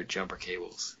another Jumper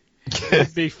Cables.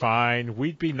 It'd be fine.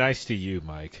 We'd be nice to you,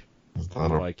 Mike. I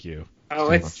like you.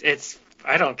 Oh, it's.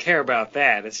 I don't care about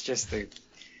that. It's just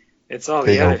it's all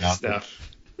the other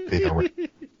stuff.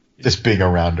 Just being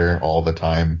around her all the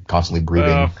time, constantly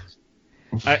breathing.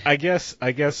 I guess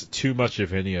too much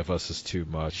of any of us is too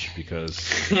much because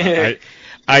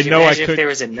I know I could. If there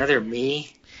was another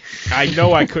me. I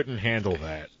know I couldn't handle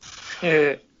that.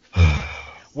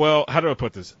 Well, how do I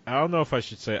put this? I don't know if I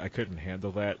should say I couldn't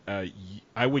handle that.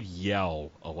 I would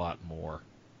yell a lot more.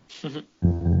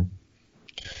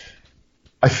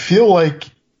 I feel like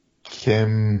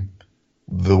Kim,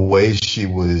 the way she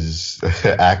was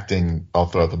acting all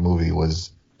throughout the movie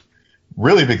was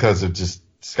really because of just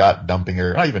Scott dumping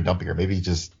her. Not even dumping her. Maybe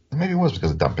it was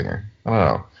because of dumping her. I don't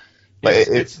know.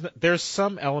 There's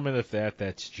some element of that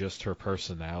that's just her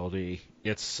personality.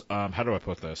 It's how do I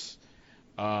put this?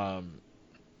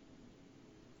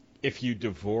 If you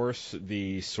divorce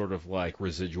the sort of like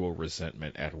residual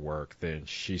resentment at work, then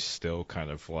she's still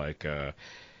kind of like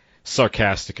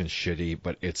sarcastic and shitty,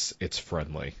 but it's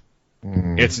friendly.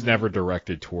 It's never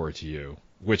directed towards you.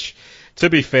 Which, to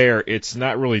be fair, it's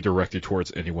not really directed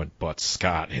towards anyone but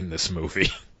Scott in this movie.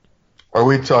 Are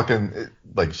we talking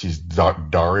like she's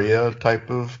Daria type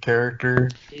of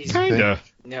character? Kinda.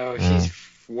 No, she's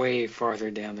way farther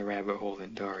down the rabbit hole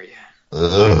than Daria.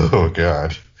 Oh,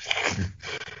 God.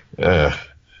 Yeah,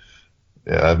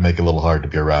 that'd make it a little hard to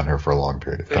be around her for a long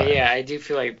period of time. But yeah, I do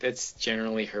feel like that's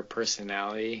generally her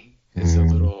personality. It's a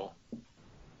little...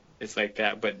 It's like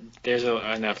that, but there's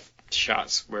enough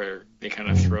shots where they kind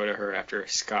of throw to her after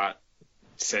Scott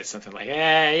says something like,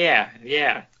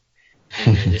 yeah.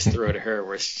 And they just throw to her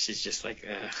where she's just like,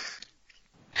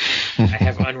 I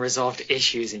have unresolved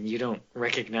issues and you don't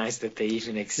recognize that they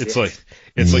even exist.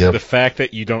 It's like the fact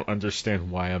that you don't understand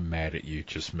why I'm mad at you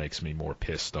just makes me more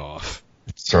pissed off.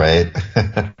 That's right.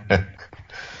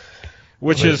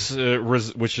 Which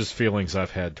is feelings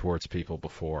I've had towards people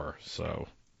before, so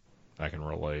I can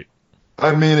relate.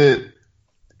 I mean,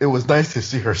 it was nice to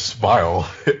see her smile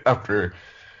after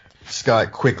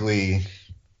Scott quickly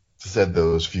said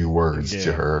those few words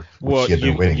to her, which she had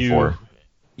been waiting for.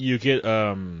 You get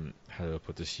how do I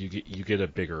put this? You get a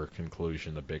bigger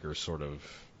conclusion, a bigger sort of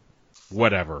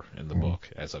whatever in the book,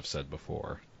 as I've said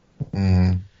before.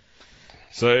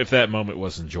 So if that moment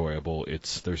was enjoyable,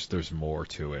 there's more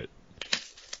to it.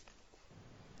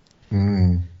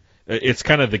 It's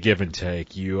kind of the give and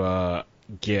take. You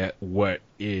get what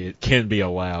it can be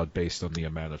allowed based on the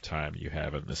amount of time you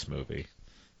have in this movie.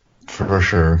 For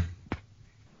sure.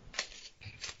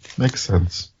 Makes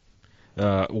sense.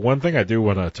 One thing I do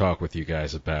want to talk with you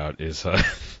guys about is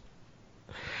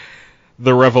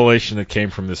the revelation that came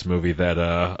from this movie that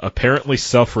apparently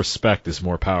self-respect is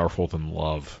more powerful than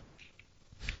love.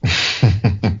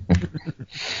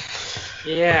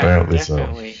 Yeah, apparently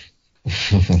definitely.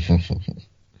 So.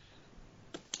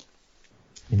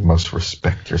 You must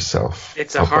respect yourself.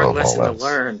 It's a hard lesson to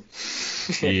learn.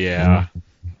 Yeah.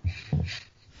 I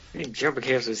think Jumper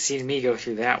Chaos would see me go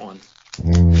through that one.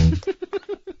 I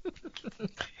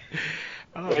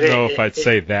don't know if I'd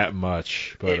say that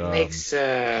much, but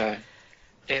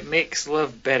it makes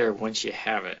love better once you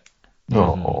have it.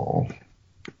 Oh.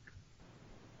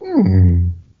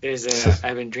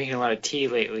 I've been drinking a lot of tea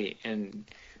lately, and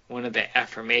one of the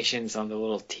affirmations on the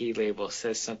little tea label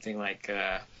says something like,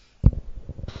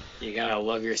 you gotta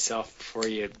love yourself before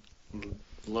you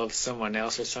love someone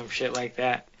else, or some shit like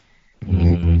that.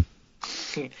 I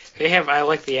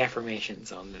like the affirmations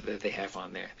that they have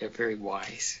on there. They're very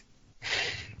wise.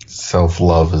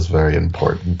 Self-love is very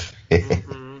important.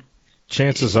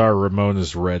 Chances are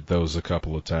Ramona's read those a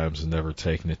couple of times and never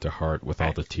taken it to heart with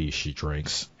all the tea she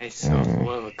drinks. I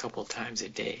self-love a couple times a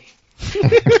day.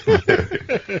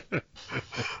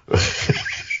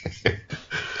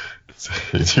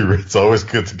 It's always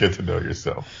good to get to know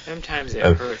yourself. Sometimes it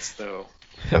hurts, though.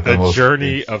 A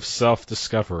journey of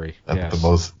self-discovery. At the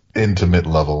most intimate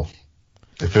level.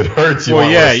 If it hurts, you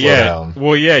want to slow down.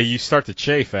 Well, yeah, you start to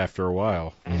chafe after a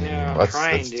while. I know, I'm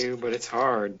trying to, but it's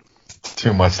hard.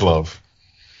 Too much love.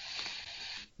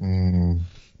 The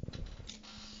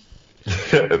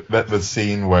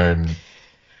scene when...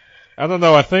 I don't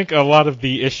know, I think a lot of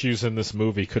the issues in this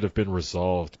movie could have been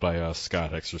resolved by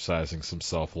Scott exercising some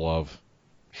self-love.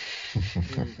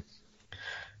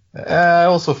 I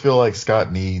also feel like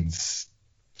Scott needs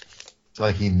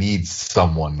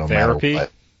someone no Therapy? matter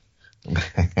what.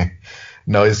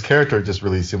 No, his character just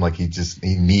really seemed like he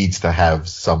needs to have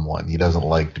someone. He doesn't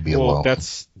like to be alone.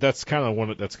 That's kind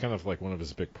of like one of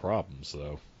his big problems,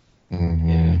 though.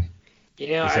 Yeah. You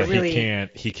know,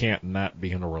 he can't not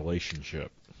be in a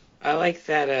relationship. I like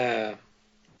that.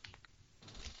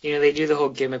 They do the whole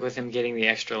gimmick with him getting the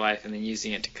extra life and then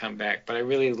using it to come back. But I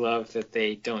really love that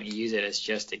they don't use it as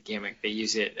just a gimmick. They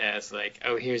use it as like,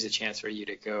 oh, here's a chance for you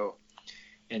to go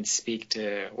and speak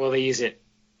to. Well, they use it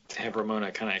to have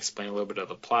Ramona kind of explain a little bit of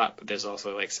the plot, but there's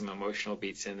also like some emotional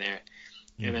beats in there.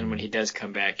 And then when he does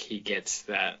come back, he gets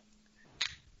that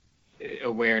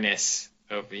awareness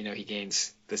of, he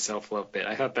gains the self-love bit.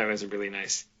 I thought that was a really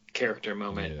nice character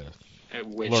moment. Yeah.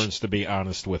 Learns to be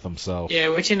honest with himself. Yeah,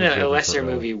 which in a lesser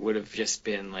movie would have just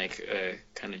been like a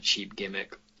kind of cheap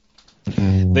gimmick.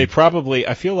 They probably,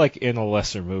 I feel like in a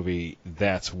lesser movie,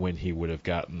 that's when he would have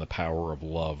gotten the power of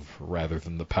love rather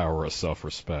than the power of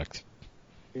self-respect.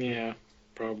 Yeah,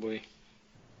 probably.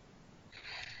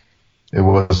 It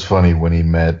was funny when he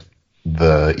met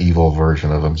the evil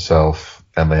version of himself,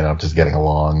 and they ended up just getting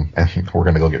along, and we're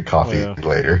going to go get coffee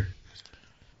later.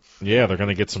 Yeah, they're going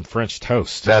to get some French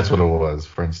toast. That's what it was,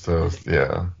 French toast,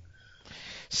 yeah.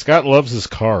 Scott loves his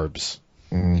carbs.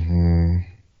 Mm-hmm.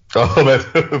 Oh,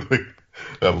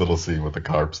 that little scene with the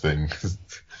carbs thing.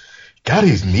 God,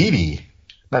 he's needy.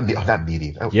 Not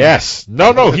needy. Yes.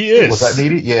 No, he is. Was that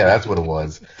needy? Yeah, that's what it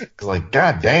was. Like,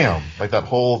 God damn. Like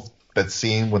that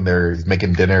scene when he's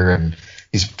making dinner and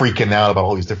he's freaking out about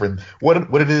all these different.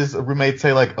 What did his roommate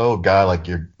say? Like, oh God,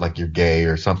 like you're gay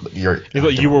or something.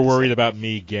 You were worried about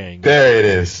me, gang. There it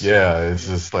is. Yeah, it's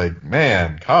just like,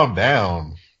 man, calm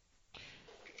down.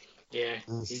 Yeah,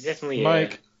 he's definitely a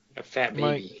fat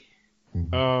baby.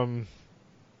 Mike,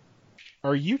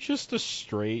 are you just a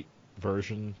straight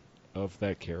version of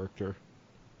that character?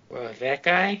 Well, that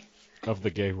guy? Of the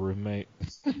gay roommate?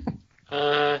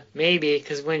 Maybe,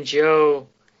 because when Joe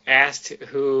asked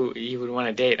who you would want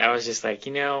to date, I was just like,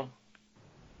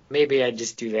 maybe I'd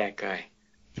just do that guy.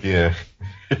 Yeah.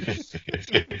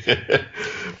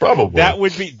 Probably.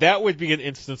 That would be an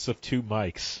instance of two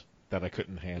Mikes that I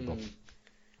couldn't handle.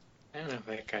 I don't know if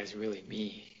that guy's really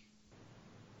me.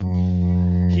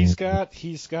 He's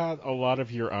got a lot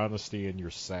of your honesty and your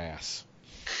sass.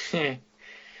 I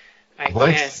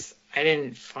guess I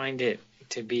didn't find it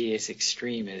to be as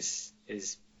extreme as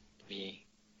me,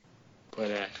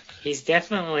 but he's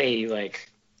definitely like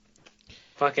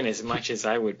fucking as much as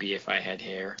I would be if I had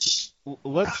hair.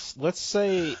 Let's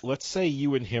say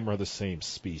you and him are the same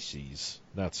species,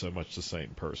 not so much the same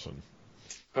person.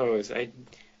 Suppose I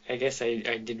guess I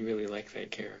did really like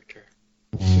that character.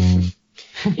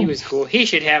 He was cool. He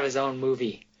should have his own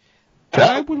movie.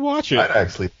 I would watch it.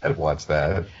 I'd watch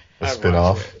that. A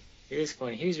spin-off. He was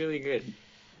funny. He was really good.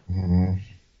 Mm-hmm.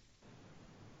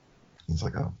 He's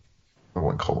like I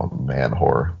wouldn't call him a man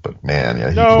whore, but man,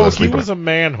 yeah. He was a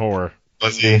man whore.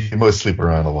 Was he? He must sleep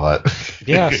around a lot.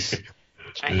 Yes.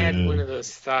 I had one of those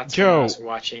thoughts Joe, when I was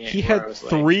watching it. He had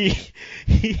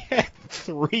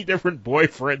three different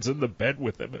boyfriends in the bed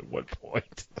with him at one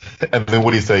point. And then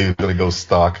what did he say? He was going to go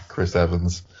stalk Chris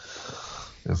Evans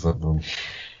or something.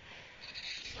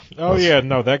 Oh yeah,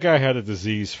 no, that guy had a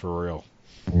disease for real.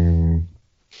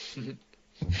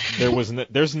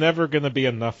 There's never going to be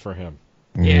enough for him.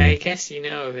 Yeah, I guess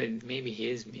that maybe he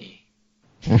is me.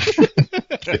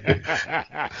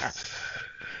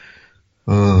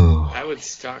 I would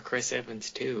stalk Chris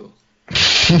Evans too.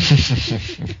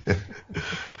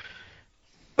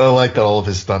 I like that all of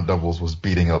his stunt doubles was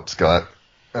beating up Scott.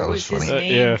 That was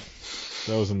funny. Yeah,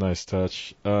 that was a nice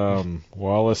touch.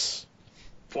 Wallace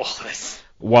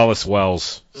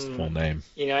Wells, his full name.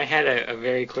 I had a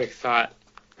very quick thought,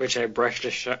 which I brushed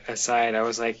aside. I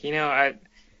was like, I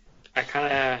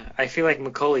feel like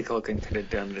Macaulay Culkin could have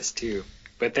done this too.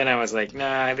 But then I was like,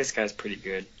 nah, this guy's pretty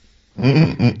good.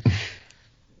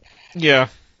 Yeah.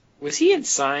 Was he in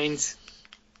Signs?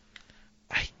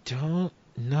 I don't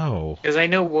know. Because I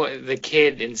know what the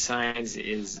kid in Signs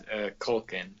is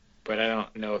Culkin, but I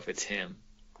don't know if it's him.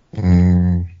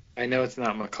 I know it's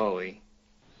not Macaulay.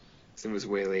 It was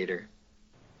way later.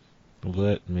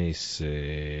 Let me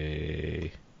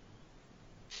see.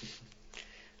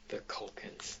 The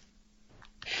Culkins.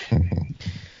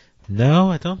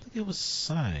 No, I don't think it was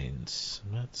Signs.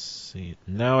 Let's see.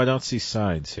 No, I don't see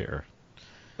Signs here.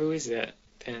 Who is that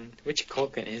then? Which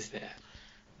Culkin is that?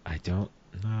 I don't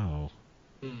know.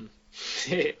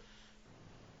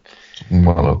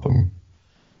 One of them.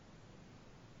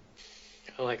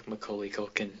 I like Macaulay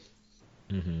Culkin.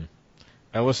 Mm-hmm.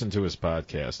 I listen to his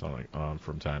podcast on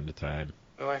from time to time.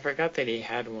 Oh, I forgot that he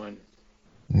had one.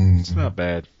 It's not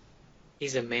bad.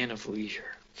 He's a man of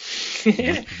leisure.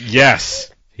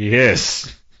 Yes, he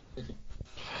is.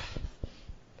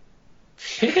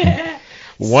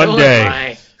 One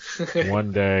day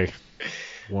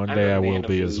I will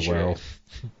be as well.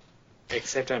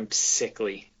 Except I'm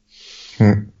sickly.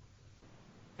 I'm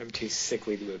too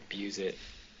sickly to abuse it.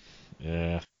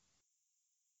 Yeah.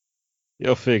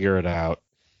 You'll figure it out.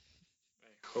 I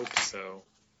hope so.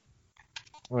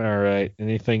 All right.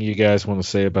 Anything you guys want to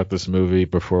say about this movie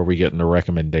before we get into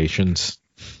recommendations?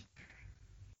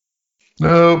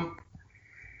 Nope.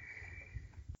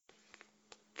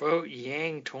 Vote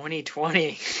Yang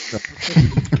 2020.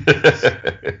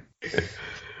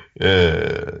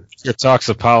 Yeah. Your talks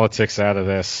of politics out of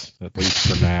this, at least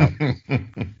for now.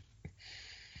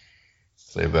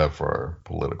 Save that for our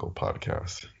political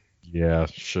podcast. Yeah,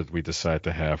 should we decide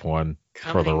to have one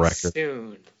Coming for the record?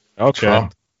 Soon. Okay.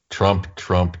 Trump.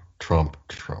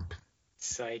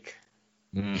 Psych.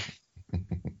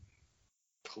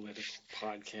 political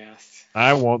podcast.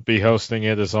 I won't be hosting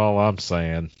it, is all I'm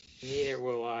saying. Neither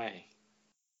will I.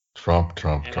 Trump.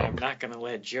 I'm not going to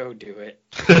let Joe do it.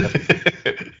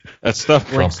 That stuff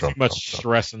brings too much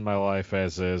stress in my life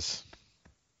as is.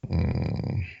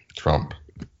 Trump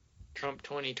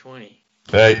 2020.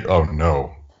 Hey, oh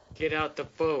no. Get out the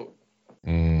vote.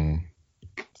 Keep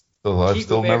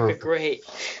America great.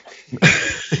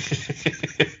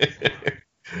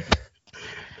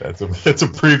 That's a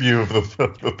preview of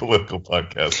the political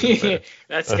podcast.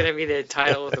 That's going to be the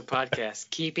title of the podcast.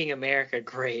 Keeping America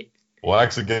Great. We'll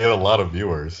actually get a lot of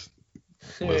viewers,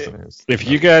 listeners. If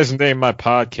you guys name my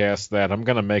podcast that, I'm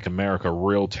going to make America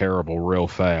real terrible real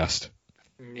fast.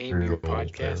 Name your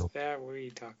podcast that? What are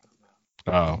you talking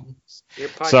about? Oh. Your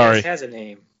podcast has a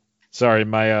name. Sorry,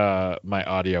 my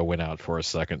audio went out for a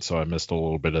second, so I missed a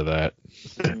little bit of that.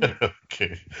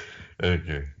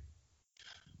 Okay.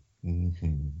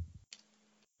 Mm-hmm.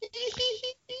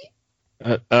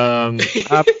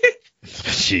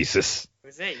 Jesus.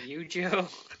 Was that you, Joe?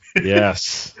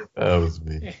 Yes. That was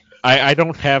me. I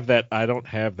don't have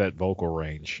that vocal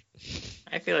range.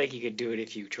 I feel like you could do it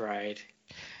if you tried.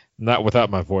 Not without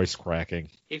my voice cracking.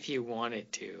 If you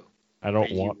wanted to. I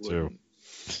don't want to.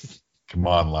 Come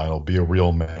on, Lionel, be a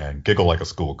real man. Giggle like a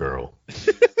schoolgirl.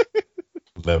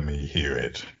 Let me hear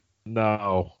it.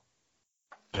 No.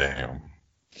 Damn.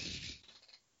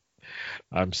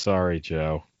 I'm sorry,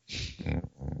 Joe.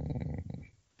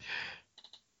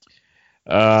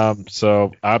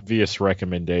 So obvious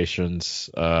recommendations.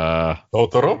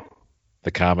 Totoro?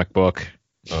 The comic book.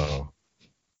 Oh.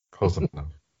 Close enough.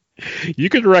 You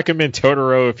could recommend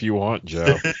Totoro if you want,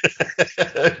 Joe.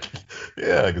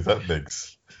 Yeah, because that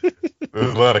makes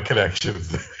there's a lot of connections.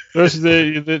 This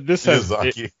has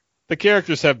the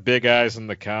characters have big eyes in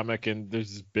the comic, and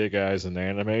there's big eyes in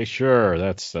anime. Sure,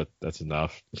 that's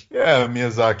enough. Yeah,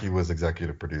 Miyazaki was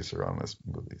executive producer on this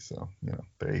movie, so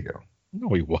there you go. No,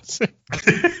 he wasn't.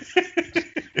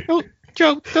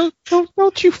 Joe,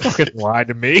 don't you fucking lie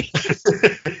to me.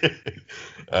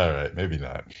 All right, maybe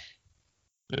not.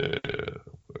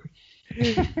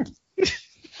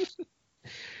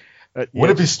 Would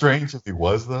it be strange if he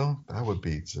was, though? That would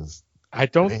be just... I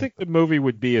don't think the movie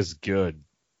would be as good.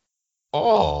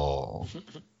 Oh.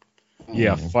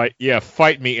 Yeah,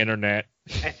 fight me, internet.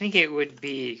 I think it would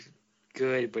be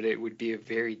good, but it would be a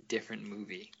very different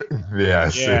movie. Yeah,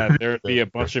 sure. Yeah, there would be a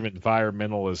bunch of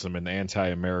environmentalism and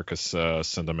anti-America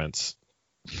sentiments.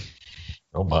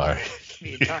 Oh, my. What are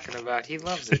you talking about? He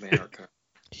loves America.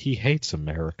 He hates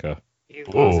America. He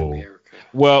loves America.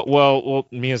 Well,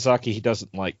 Miyazaki, he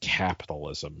doesn't like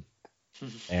capitalism.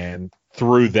 And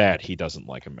through that, he doesn't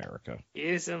like America. He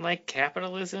doesn't like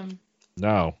capitalism?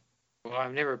 No. Well,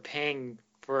 I'm never paying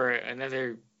for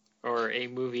another or a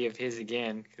movie of his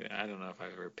again. I don't know if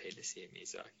I've ever paid to see a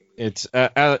Miyazaki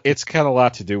movie. It's got a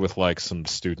lot to do with like some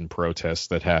student protests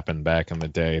that happened back in the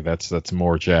day. That's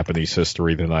more Japanese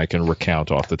history than I can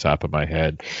recount off the top of my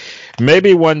head.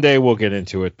 Maybe one day we'll get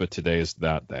into it, but today is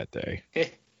not that day.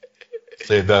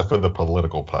 Save that for the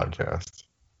political podcast.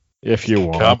 If you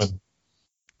want.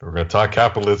 We're going to talk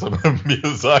capitalism and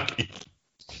Miyazaki.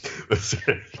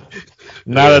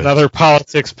 Not another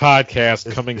politics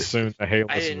podcast coming soon to Hey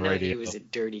Listen Radio. I didn't know he was a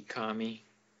dirty commie.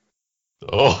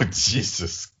 Oh,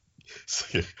 Jesus.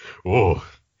 Oh,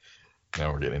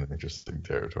 now we're getting into interesting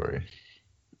territory.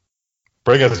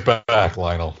 Bring us back,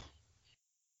 Lionel.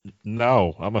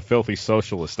 No, I'm a filthy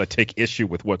socialist. I take issue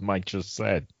with what Mike just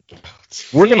said.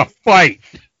 We're going to fight.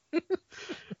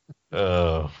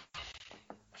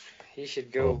 He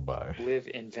should go live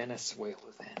in Venezuela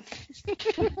then.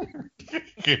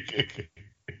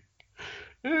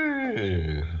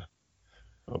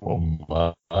 Oh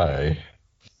my.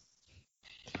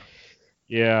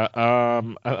 Yeah, I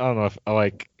don't know if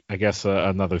I guess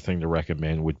another thing to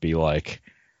recommend would be like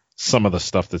some of the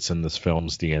stuff that's in this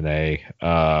film's DNA.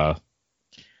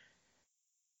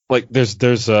 Like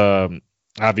there's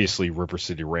obviously River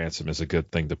City Ransom is a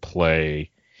good thing to play,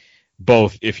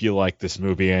 both if you like this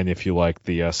movie and if you like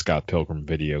the Scott Pilgrim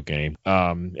video game.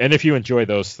 And if you enjoy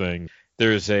those things,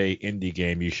 there's a indie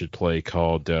game you should play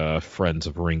called Friends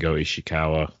of Ringo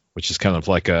Ishikawa, which is kind of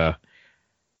like a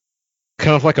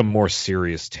more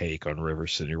serious take on River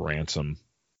City Ransom.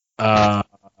 Let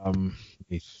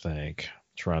me think.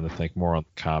 I'm trying to think more on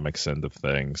the comics end of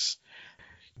things.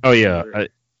 Oh yeah.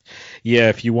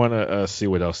 If you want to see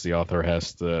what else the author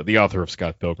of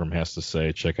Scott Pilgrim has to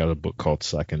say, check out a book called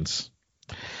Seconds,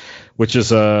 which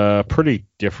is a pretty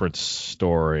different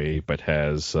story, but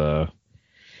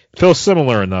feels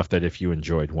similar enough that if you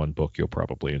enjoyed one book, you'll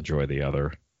probably enjoy the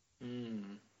other.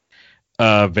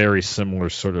 Very similar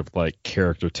sort of like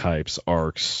character types,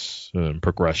 arcs,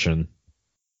 progression.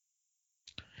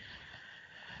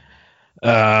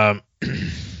 Let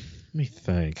me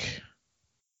think.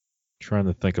 Trying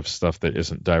to think of stuff that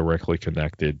isn't directly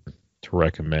connected to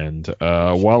recommend.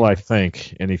 While I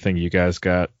think, anything you guys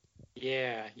got?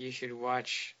 Yeah, you should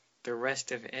watch the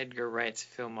rest of Edgar Wright's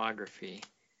filmography.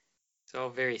 It's all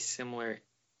very similar.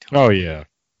 Oh, yeah.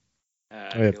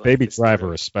 Baby like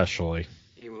Driver especially.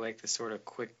 You like the sort of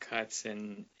quick cuts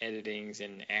and editings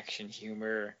and action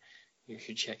humor. You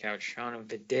should check out Shaun of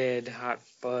the Dead, Hot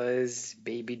Fuzz,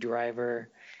 Baby Driver.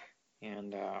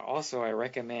 And also I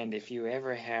recommend if you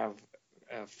ever have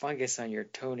fungus on your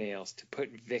toenails to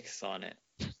put Vicks on it.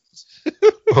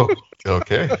 Oh,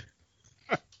 okay.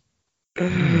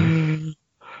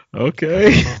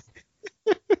 Okay.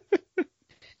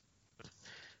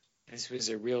 This was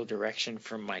a real direction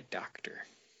from my doctor.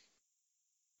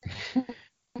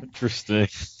 Interesting.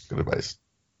 Good advice.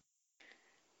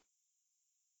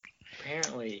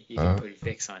 Apparently, you can put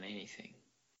Vicks on anything.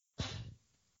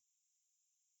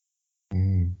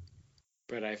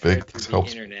 But I've heard through the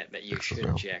internet that you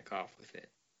should jack off with it.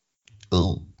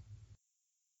 Oh.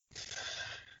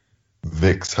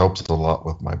 Vicks helps a lot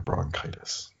with my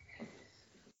bronchitis.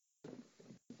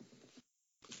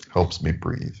 Helps me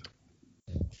breathe.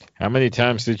 How many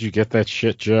times did you get that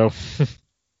shit, Joe?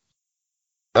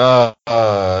 It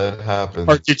happens.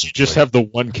 Or did you just have the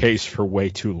one case for way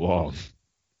too long?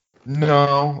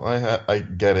 No, I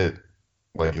get it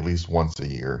like at least once a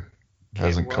year. It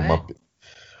hasn't come up.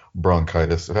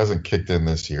 Bronchitis. It hasn't kicked in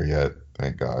this year yet,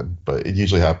 thank God. But it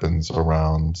usually happens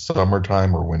around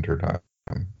summertime or wintertime.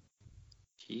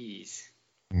 Jeez.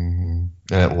 Mm-hmm.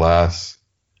 And it lasts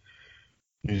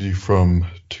usually from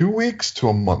 2 weeks to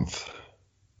a month.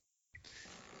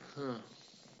 Huh.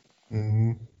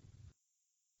 Mm-hmm.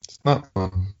 It's not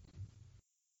fun.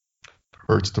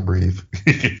 Hurts to breathe.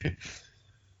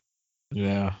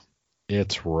 Yeah,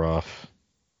 it's rough.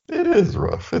 It is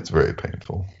rough. It's very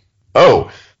painful.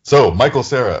 Oh, so Michael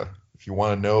Cera, if you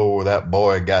want to know where that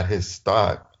boy got his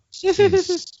start,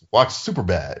 watch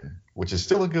Superbad, which is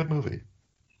still a good movie.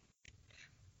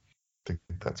 I think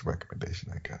that's a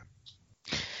recommendation I got.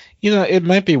 You know, it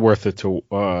might be worth it to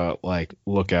have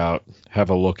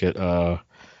a look at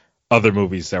other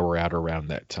movies that were out around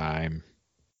that time.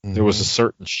 Mm-hmm. There was a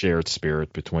certain shared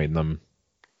spirit between them.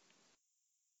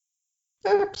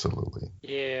 Absolutely.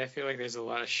 Yeah, I feel like there's a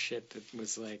lot of shit that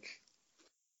was like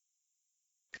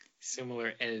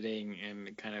similar editing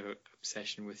and kind of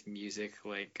obsession with music,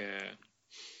 like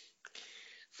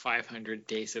 500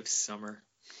 Days of Summer.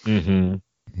 Mm-hmm.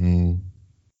 Mm-hmm.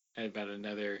 And about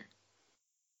another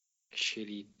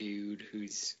shitty dude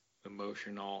who's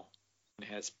emotional and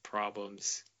has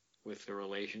problems with the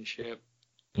relationship.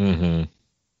 Mm-hmm.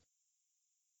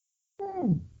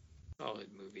 Solid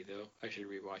movie, though. I should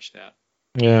rewatch that.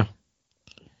 Yeah.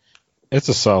 It's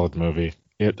a solid movie.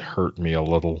 It hurt me a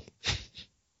little.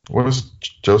 What is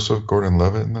Joseph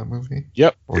Gordon-Levitt in that movie?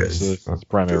 Yep. Yes. The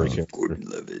primary character.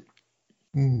 Gordon-Levitt.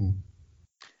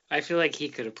 I feel like he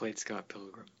could have played Scott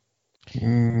Pilgrim.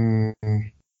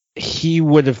 He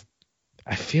would have.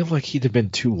 I feel like he'd have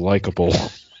been too likable.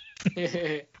 You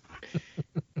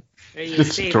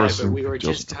say that, but we were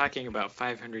just talking about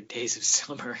 500 Days of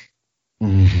Summer.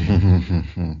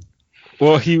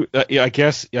 Well, I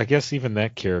guess even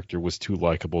that character was too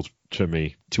likable to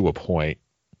me to a point.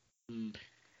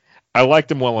 I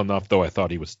liked him well enough, though I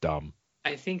thought he was dumb.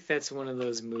 I think that's one of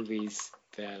those movies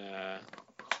that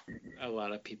a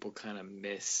lot of people kind of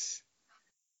miss.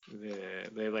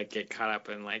 They like get caught up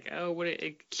in like, oh, what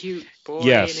a cute boy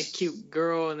and a cute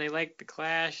girl, and they like the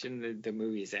clash, and the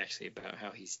movie is actually about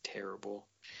how he's terrible.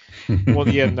 Well,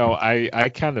 yeah, no, I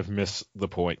kind of miss the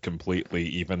point completely,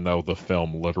 even though the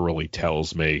film literally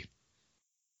tells me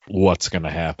what's going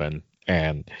to happen.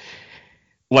 And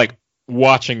like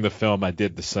watching the film, I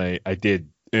did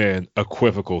an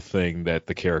equivocal thing that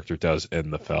the character does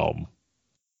in the film,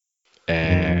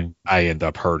 and I end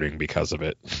up hurting because of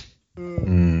it.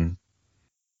 Yeah,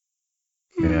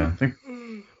 I think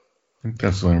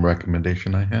that's the only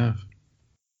recommendation I have.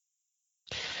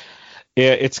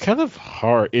 Yeah, it's kind of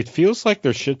hard. It feels like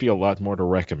there should be a lot more to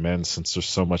recommend since there's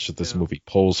so much that this movie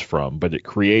pulls from, but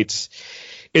it's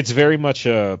very much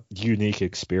a unique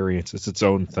experience. It's its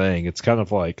own thing. It's kind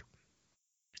of like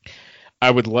I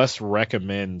would less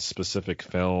recommend specific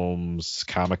films,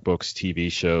 comic books,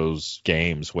 TV shows,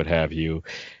 games, what have you,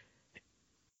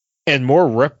 and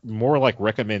more like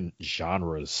recommend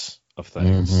genres of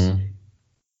things. Mm-hmm.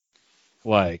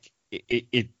 Like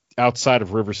it outside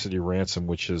of River City Ransom,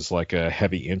 which is like a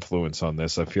heavy influence on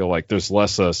this, I feel like there's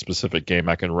less a specific game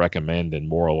I can recommend and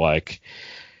more like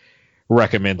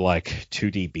recommend like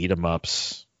 2D beat 'em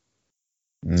ups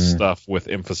stuff with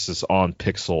emphasis on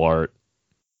pixel art.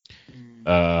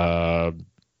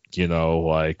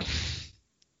 Like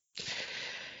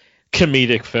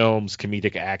comedic films,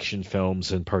 comedic action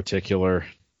films in particular.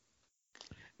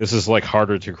 This is like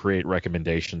harder to create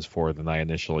recommendations for than I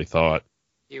initially thought.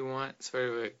 You want sort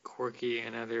of a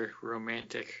another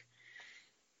romantic,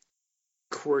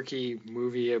 quirky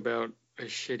movie about a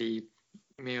shitty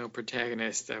male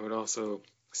protagonist. I would also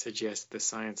suggest The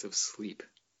Science of Sleep.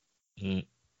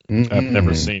 I've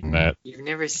never seen that. You've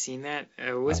never seen that?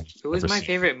 It was my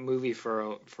favorite movie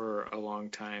for a long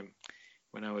time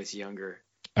when I was younger.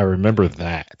 I remember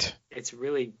that. It's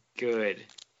really good.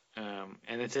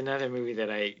 And it's another movie that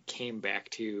I came back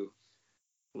to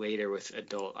later with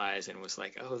adult eyes and was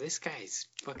like, oh, this guy's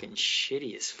fucking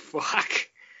shitty as fuck.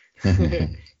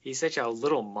 He's such a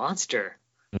little monster.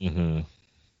 Mm-hmm.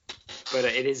 But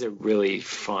it is a really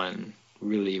fun,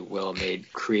 really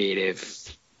well-made, creative,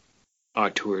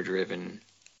 auteur-driven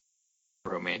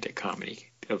romantic comedy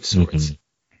of sorts.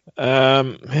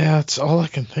 That's all I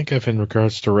can think of in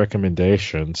regards to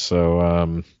recommendations.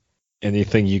 So,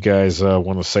 anything you guys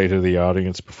want to say to the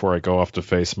audience before I go off to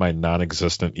face my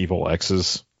non-existent evil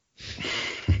exes?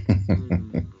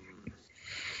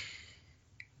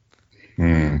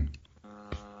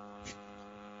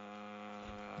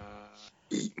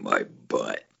 Eat my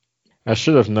butt. I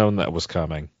should have known that was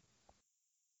coming.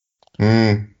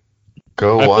 Go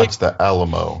watch The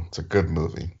Alamo. It's a good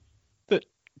movie.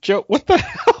 Joe, what the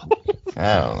hell?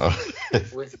 I don't know.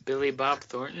 With Billy Bob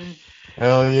Thornton?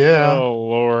 Hell yeah. Oh,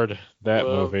 Lord. That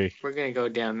movie. If we're going to go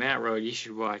down that road, you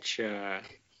should watch The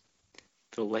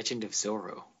Legend of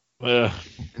Zorro. And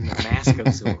The Mask of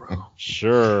Zorro.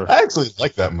 Sure. I actually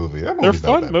like that movie. They're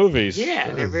fun movies. Yeah,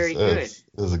 they're very good. It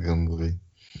was a good movie.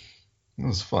 It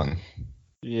was fun.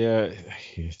 Yeah,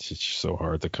 it's just so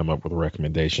hard to come up with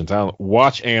recommendations.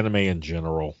 Watch anime in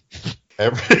general.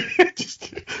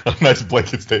 Just a nice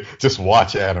blanket state. Just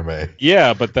watch anime.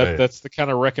 Yeah, but that's the kind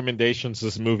of recommendations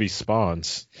this movie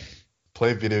spawns.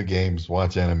 Play video games,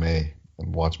 watch anime,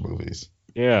 and watch movies.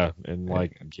 Yeah, and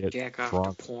like get jack off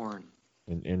drunk to porn.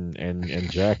 And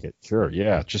jack it. Sure,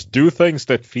 yeah. Just do things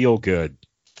that feel good.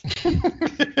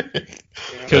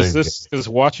 Because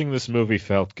watching this movie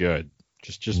felt good.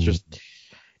 Just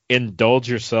indulge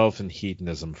yourself in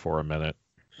hedonism for a minute.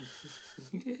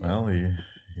 Well,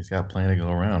 he's got plenty to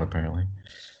go around, apparently.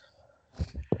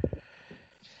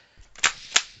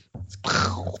 It's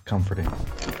comforting.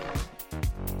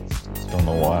 Don't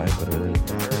know why, but it is.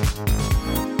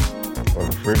 Or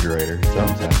refrigerator.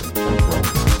 Something's happening.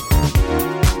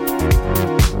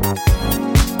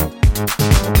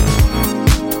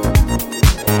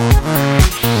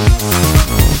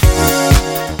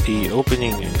 The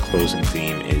opening and closing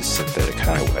theme is Synthetic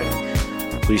Highway.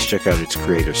 Please check out its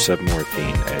creator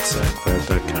Submorphine at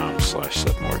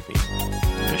soundcloud.com/submorphine.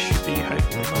 That should be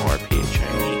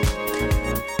 -ORPHINE.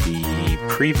 The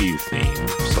preview theme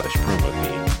 /promo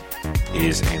theme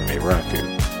is Anime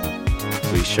Raku.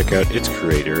 Please check out its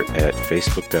creator at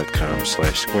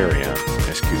facebook.com/Squarion,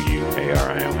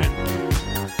 SQUARION.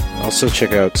 Also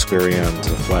check out Squarion's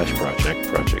Flash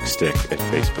Project Stick, at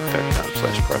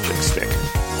facebook.com/Project Stick.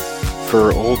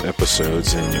 For old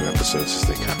episodes and new episodes as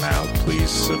they come out, please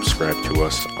subscribe to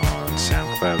us on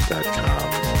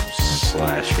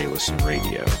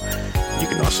soundcloud.com/HeyListenRadio. You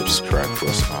can also subscribe to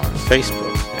us on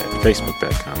Facebook at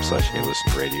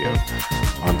facebook.com/HeyListenRadio,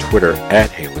 on Twitter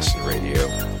at HeyListenRadio,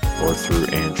 or through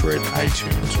Android,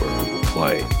 iTunes, or Google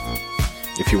Play.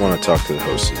 If you want to talk to the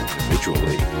hosts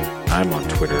individually, I'm on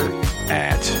Twitter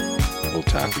at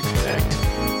Otaku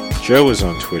Connect. Joe is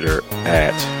on Twitter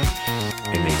at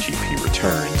NAGP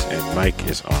Returns, and Mike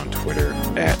is on Twitter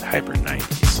at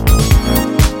Hyper90s.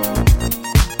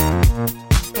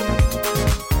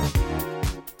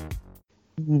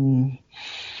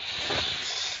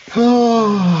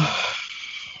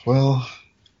 Well,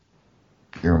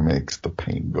 beer makes the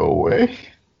pain go away.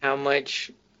 How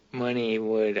much money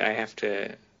would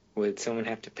someone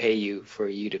have to pay you for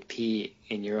you to pee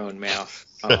in your own mouth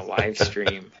on a live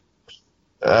stream?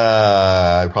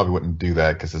 I probably wouldn't do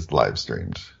that because it's live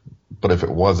streamed. But if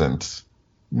it wasn't,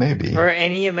 maybe. For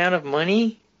any amount of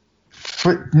money?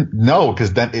 No,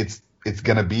 because then it's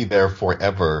gonna be there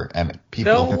forever, and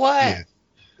people. So what?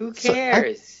 Who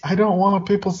cares? So I don't want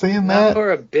people saying Not that.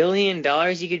 For $1 billion,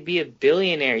 you could be a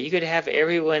billionaire. You could have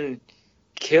everyone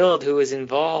killed who was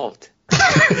involved.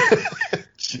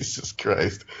 Jesus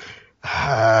Christ.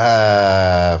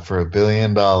 For $1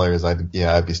 billion,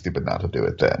 I'd be stupid not to do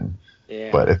it then.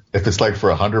 Yeah. But if it's like for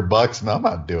 $100, no, I'm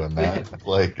not doing that.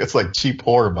 It's like cheap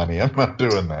horror money. I'm not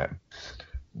doing that.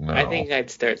 No. I think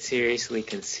I'd start seriously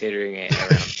considering it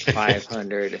around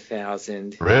 500,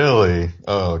 1,000. Really?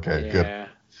 Oh, okay, yeah. Good.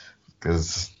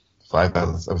 Because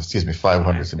 500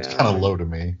 seems kind of low to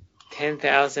me.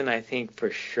 10,000, I think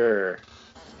for sure.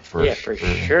 For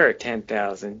sure,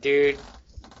 10,000, dude.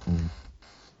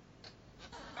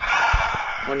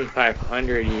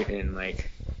 2,500 even, like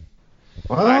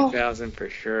 5,000 for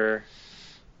sure.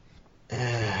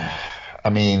 I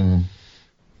mean,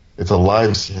 it's a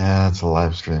live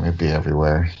stream. It'd be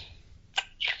everywhere.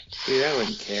 Dude, I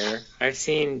wouldn't care. I've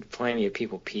seen plenty of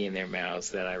people pee in their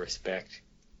mouths that I respect.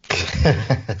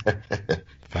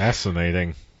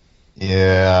 Fascinating.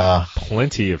 Yeah.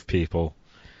 Plenty of people.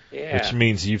 Yeah. Which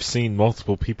means you've seen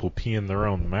multiple people pee in their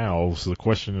own mouths. The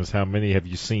question is, how many have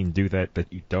you seen do that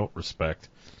you don't respect?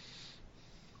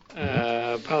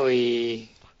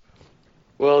 Probably.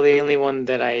 Well, the only one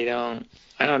that I don't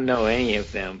know any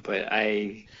of them, but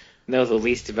I know the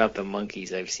least about the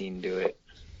monkeys I've seen do it.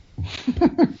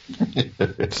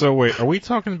 So wait, are we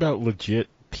talking about legit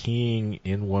peeing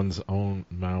in one's own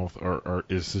mouth, or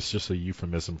is this just a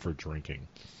euphemism for drinking?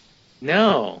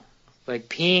 No, like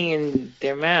peeing in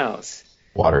their mouths.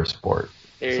 Water sport.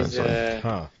 There's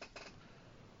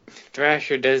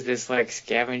Thrasher does this like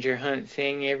scavenger hunt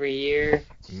thing every year,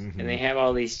 and they have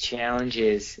all these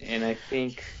challenges, and I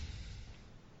think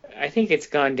it's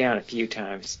gone down a few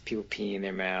times. People peeing in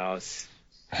their mouths,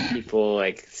 people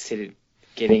like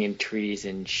getting in trees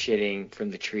and shitting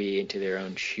from the tree into their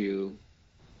own shoe.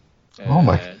 Oh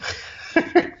my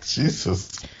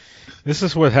Jesus. This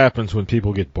is what happens when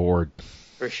people get bored.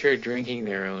 For sure, drinking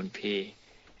their own pee.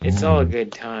 It's all a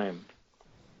good time.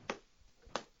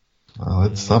 Well,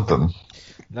 it's something.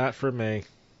 Not for me.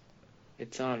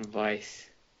 It's on Vice.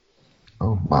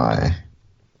 Oh my.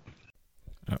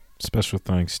 Special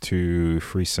thanks to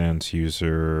FreeSounds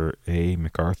user A.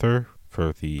 MacArthur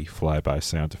for the flyby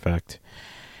sound effect,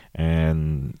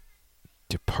 and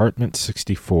Department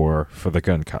 64 for the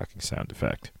gun cocking sound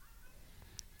effect.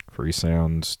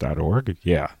 Freesounds.org?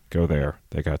 Yeah, go there.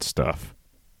 They got stuff.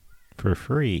 For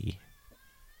free.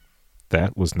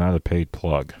 That was not a paid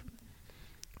plug.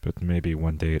 But maybe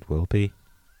one day it will be.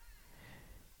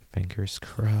 Fingers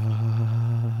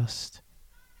crossed.